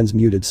and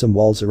transmuted some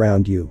walls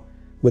around you.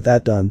 With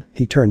that done,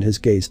 he turned his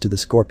gaze to the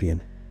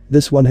scorpion.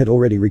 This one had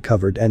already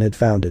recovered and had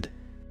found it.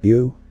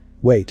 You?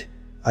 Wait.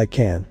 I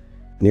can.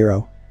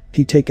 Nero.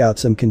 He take out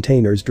some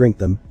containers, drink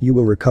them, you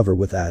will recover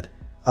with that.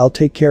 I'll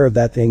take care of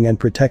that thing and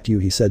protect you,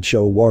 he said,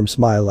 show a warm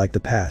smile like the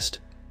past.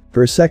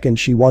 For a second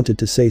she wanted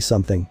to say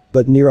something,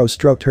 but Nero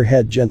stroked her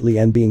head gently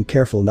and being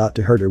careful not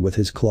to hurt her with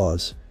his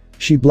claws.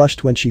 She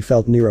blushed when she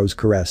felt Nero's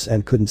caress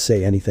and couldn't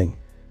say anything.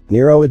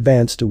 Nero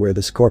advanced to where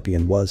the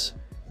scorpion was.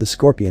 The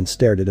scorpion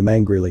stared at him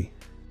angrily.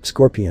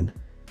 Scorpion.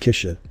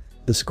 Kisha.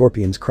 The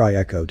scorpion's cry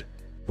echoed.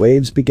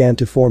 Waves began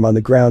to form on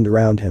the ground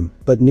around him,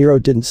 but Nero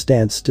didn't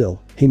stand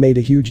still. He made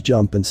a huge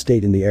jump and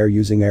stayed in the air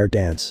using air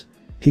dance.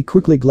 He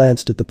quickly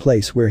glanced at the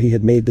place where he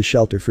had made the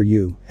shelter for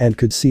you and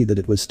could see that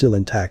it was still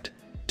intact.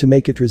 To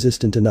make it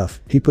resistant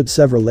enough, he put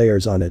several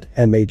layers on it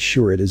and made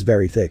sure it is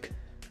very thick.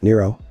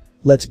 Nero.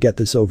 Let's get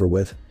this over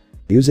with.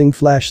 Using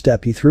flash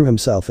step, he threw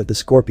himself at the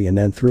scorpion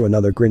and threw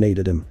another grenade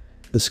at him.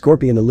 The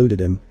scorpion eluded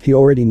him. He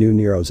already knew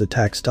Nero's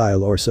attack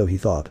style, or so he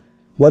thought.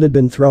 What had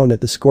been thrown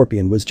at the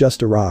scorpion was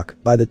just a rock.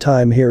 By the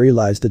time he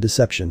realized the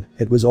deception,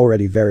 it was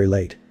already very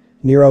late.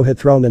 Nero had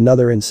thrown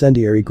another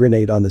incendiary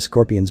grenade on the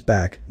scorpion's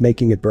back,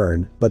 making it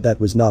burn, but that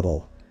was not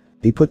all.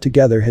 He put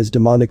together his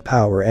demonic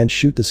power and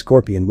shoot the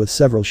scorpion with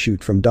several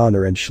shoot from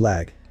Donner and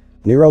Schlag.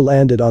 Nero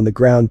landed on the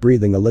ground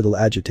breathing a little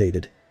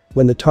agitated.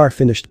 When the tar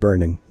finished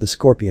burning, the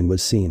scorpion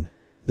was seen.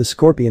 The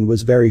scorpion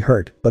was very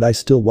hurt, but I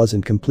still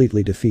wasn't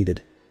completely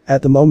defeated.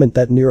 At the moment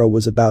that Nero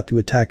was about to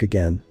attack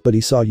again, but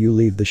he saw you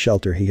leave the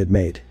shelter he had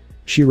made.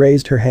 She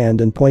raised her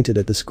hand and pointed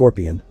at the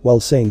scorpion while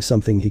saying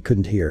something he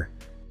couldn't hear.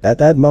 At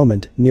that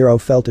moment, Nero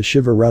felt a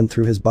shiver run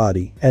through his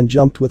body and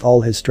jumped with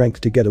all his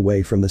strength to get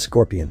away from the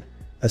scorpion.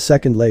 A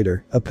second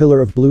later, a pillar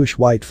of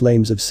bluish-white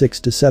flames of 6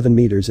 to 7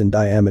 meters in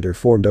diameter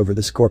formed over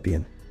the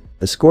scorpion.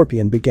 The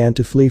scorpion began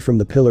to flee from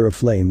the pillar of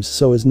flames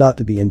so as not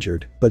to be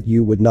injured, but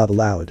Yu would not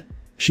allow it.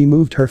 She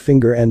moved her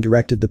finger and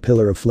directed the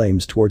pillar of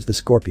flames towards the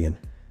scorpion.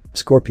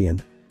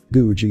 Scorpion.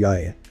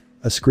 Gujai.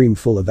 A scream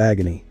full of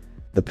agony.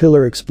 The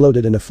pillar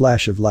exploded in a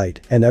flash of light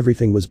and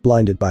everything was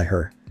blinded by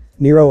her.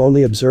 Nero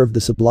only observed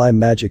the sublime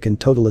magic in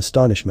total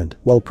astonishment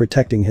while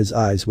protecting his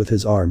eyes with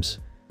his arms.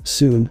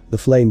 Soon, the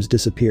flames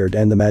disappeared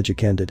and the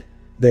magic ended.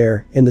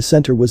 There, in the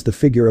center was the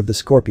figure of the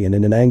scorpion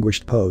in an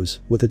anguished pose,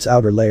 with its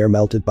outer layer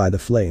melted by the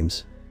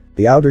flames.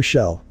 The outer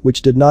shell,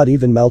 which did not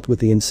even melt with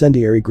the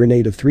incendiary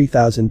grenade of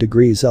 3000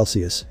 degrees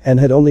Celsius and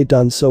had only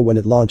done so when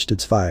it launched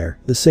its fire,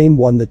 the same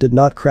one that did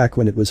not crack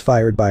when it was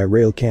fired by a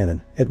rail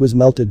cannon, it was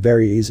melted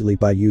very easily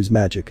by Yu's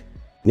magic.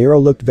 Nero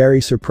looked very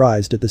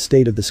surprised at the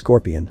state of the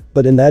scorpion,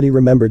 but in that he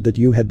remembered that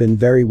Yu had been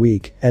very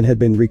weak and had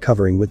been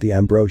recovering with the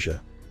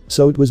ambrosia.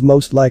 So it was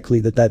most likely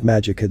that that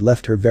magic had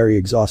left her very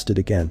exhausted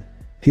again.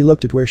 He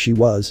looked at where she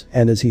was,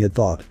 and as he had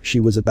thought, she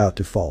was about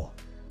to fall.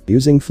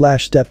 Using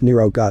flash step,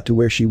 Nero got to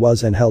where she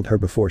was and held her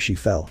before she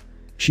fell.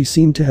 She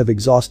seemed to have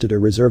exhausted her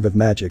reserve of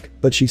magic,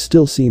 but she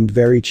still seemed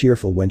very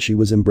cheerful when she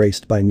was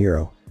embraced by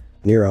Nero.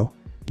 Nero?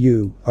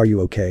 Yu, are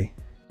you okay?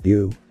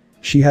 Yu.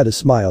 She had a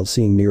smile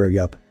seeing Nero.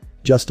 Yup.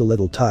 Just a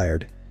little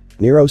tired.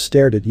 Nero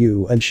stared at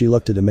Yu and she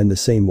looked at him in the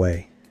same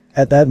way.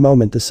 At that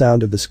moment the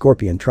sound of the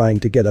scorpion trying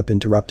to get up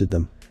interrupted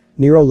them.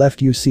 Nero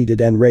left Yu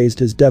seated and raised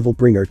his devil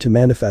bringer to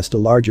manifest a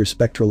larger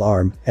spectral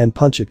arm and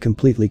punch it,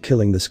 completely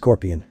killing the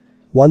scorpion.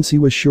 Once he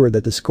was sure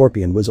that the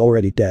scorpion was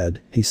already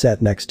dead, he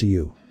sat next to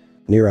Yu.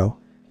 Nero?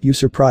 You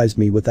surprised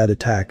me with that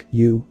attack.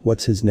 Yu,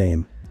 what's his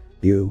name?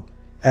 Yu.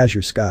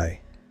 Azure Sky.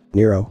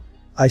 Nero.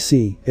 I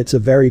see, it's a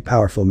very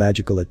powerful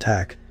magical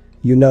attack.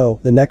 You know,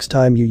 the next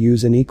time you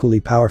use an equally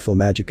powerful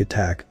magic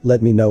attack,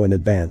 let me know in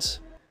advance.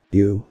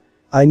 Yu.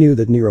 I knew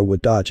that Nero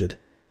would dodge it.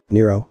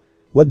 Nero.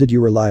 What did you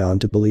rely on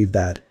to believe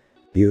that?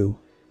 Yu.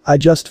 I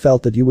just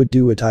felt that you would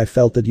do it. I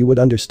felt that you would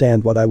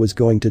understand what I was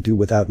going to do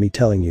without me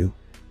telling you.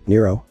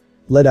 Nero.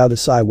 Let out a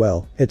sigh.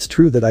 Well, it's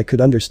true that I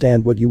could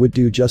understand what you would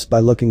do just by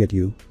looking at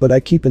you, but I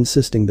keep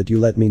insisting that you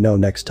let me know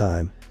next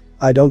time.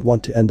 I don't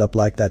want to end up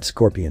like that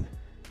scorpion.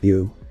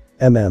 Yu.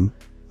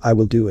 I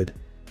will do it.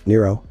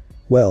 Nero.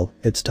 Well,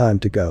 it's time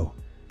to go.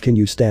 Can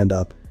you stand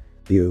up?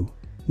 Yu.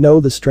 No,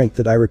 the strength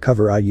that I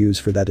recover I use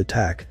for that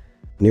attack.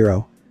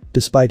 Nero.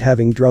 Despite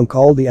having drunk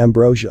all the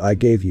ambrosia I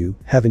gave you,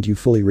 haven't you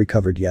fully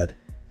recovered yet?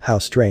 How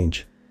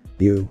strange.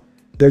 Yu.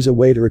 There's a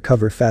way to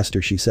recover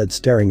faster, she said,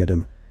 staring at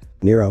him.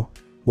 Nero.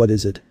 What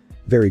is it?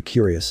 Very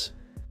curious.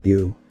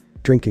 Yu.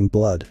 Drinking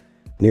blood.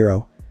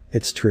 Nero.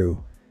 It's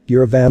true.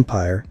 You're a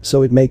vampire,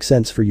 so it makes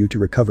sense for you to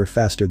recover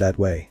faster that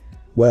way.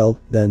 Well,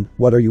 then,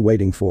 what are you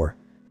waiting for?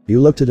 Yu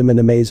looked at him in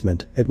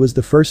amazement. It was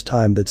the first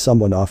time that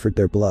someone offered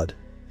their blood.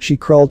 She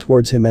crawled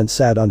towards him and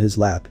sat on his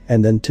lap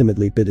and then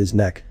timidly bit his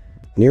neck.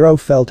 Nero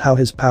felt how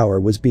his power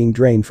was being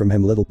drained from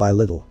him little by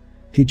little.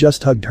 He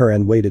just hugged her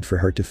and waited for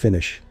her to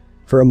finish.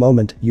 For a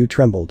moment, Yu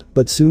trembled,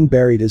 but soon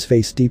buried his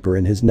face deeper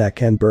in his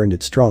neck and burned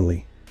it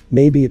strongly.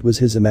 Maybe it was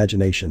his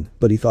imagination,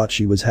 but he thought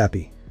she was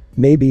happy.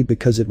 Maybe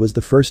because it was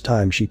the first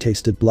time she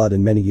tasted blood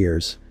in many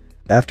years.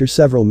 After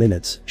several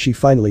minutes, she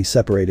finally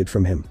separated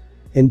from him.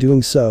 In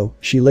doing so,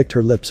 she licked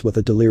her lips with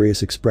a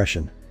delirious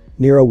expression.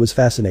 Nero was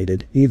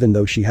fascinated, even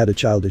though she had a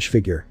childish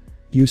figure.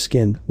 Yu's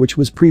skin, which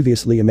was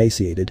previously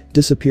emaciated,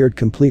 disappeared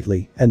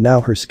completely, and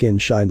now her skin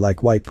shined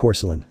like white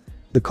porcelain.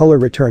 The color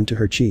returned to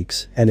her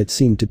cheeks, and it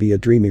seemed to be a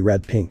dreamy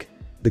red pink.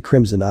 The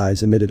crimson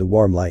eyes emitted a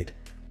warm light.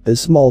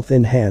 His small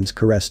thin hands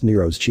caressed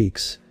Nero's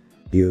cheeks.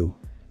 Yu.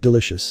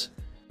 Delicious.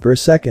 For a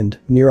second,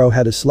 Nero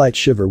had a slight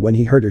shiver when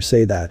he heard her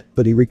say that,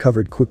 but he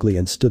recovered quickly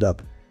and stood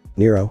up.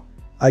 Nero.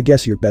 I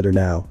guess you're better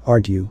now,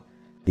 aren't you?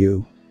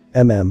 Yu.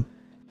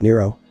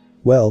 Nero.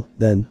 Well,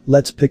 then,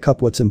 let's pick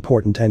up what's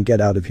important and get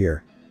out of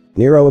here.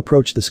 Nero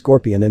approached the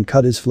scorpion and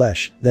cut his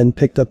flesh, then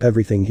picked up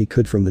everything he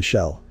could from the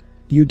shell.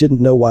 Yu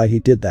didn't know why he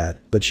did that,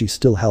 but she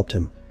still helped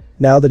him.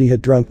 Now that he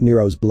had drunk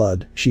Nero's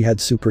blood, she had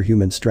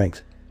superhuman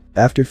strength.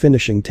 After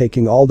finishing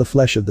taking all the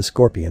flesh of the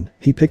scorpion,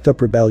 he picked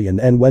up rebellion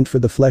and went for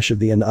the flesh of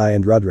the Issei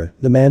and Rudra.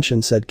 The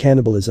mansion said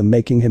cannibalism,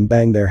 making him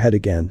bang their head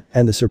again,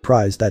 and the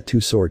surprise that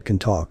two-sword can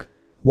talk.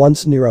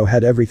 Once Nero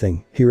had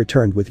everything, he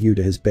returned with Yu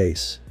to his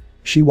base.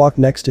 She walked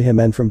next to him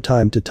and from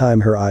time to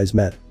time her eyes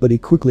met, but he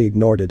quickly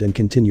ignored it and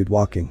continued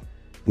walking.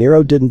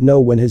 Nero didn't know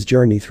when his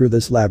journey through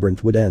this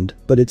labyrinth would end,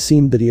 but it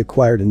seemed that he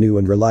acquired a new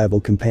and reliable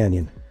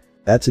companion.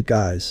 That's it,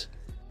 guys.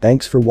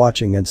 Thanks for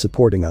watching and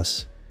supporting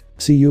us.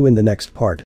 See you in the next part.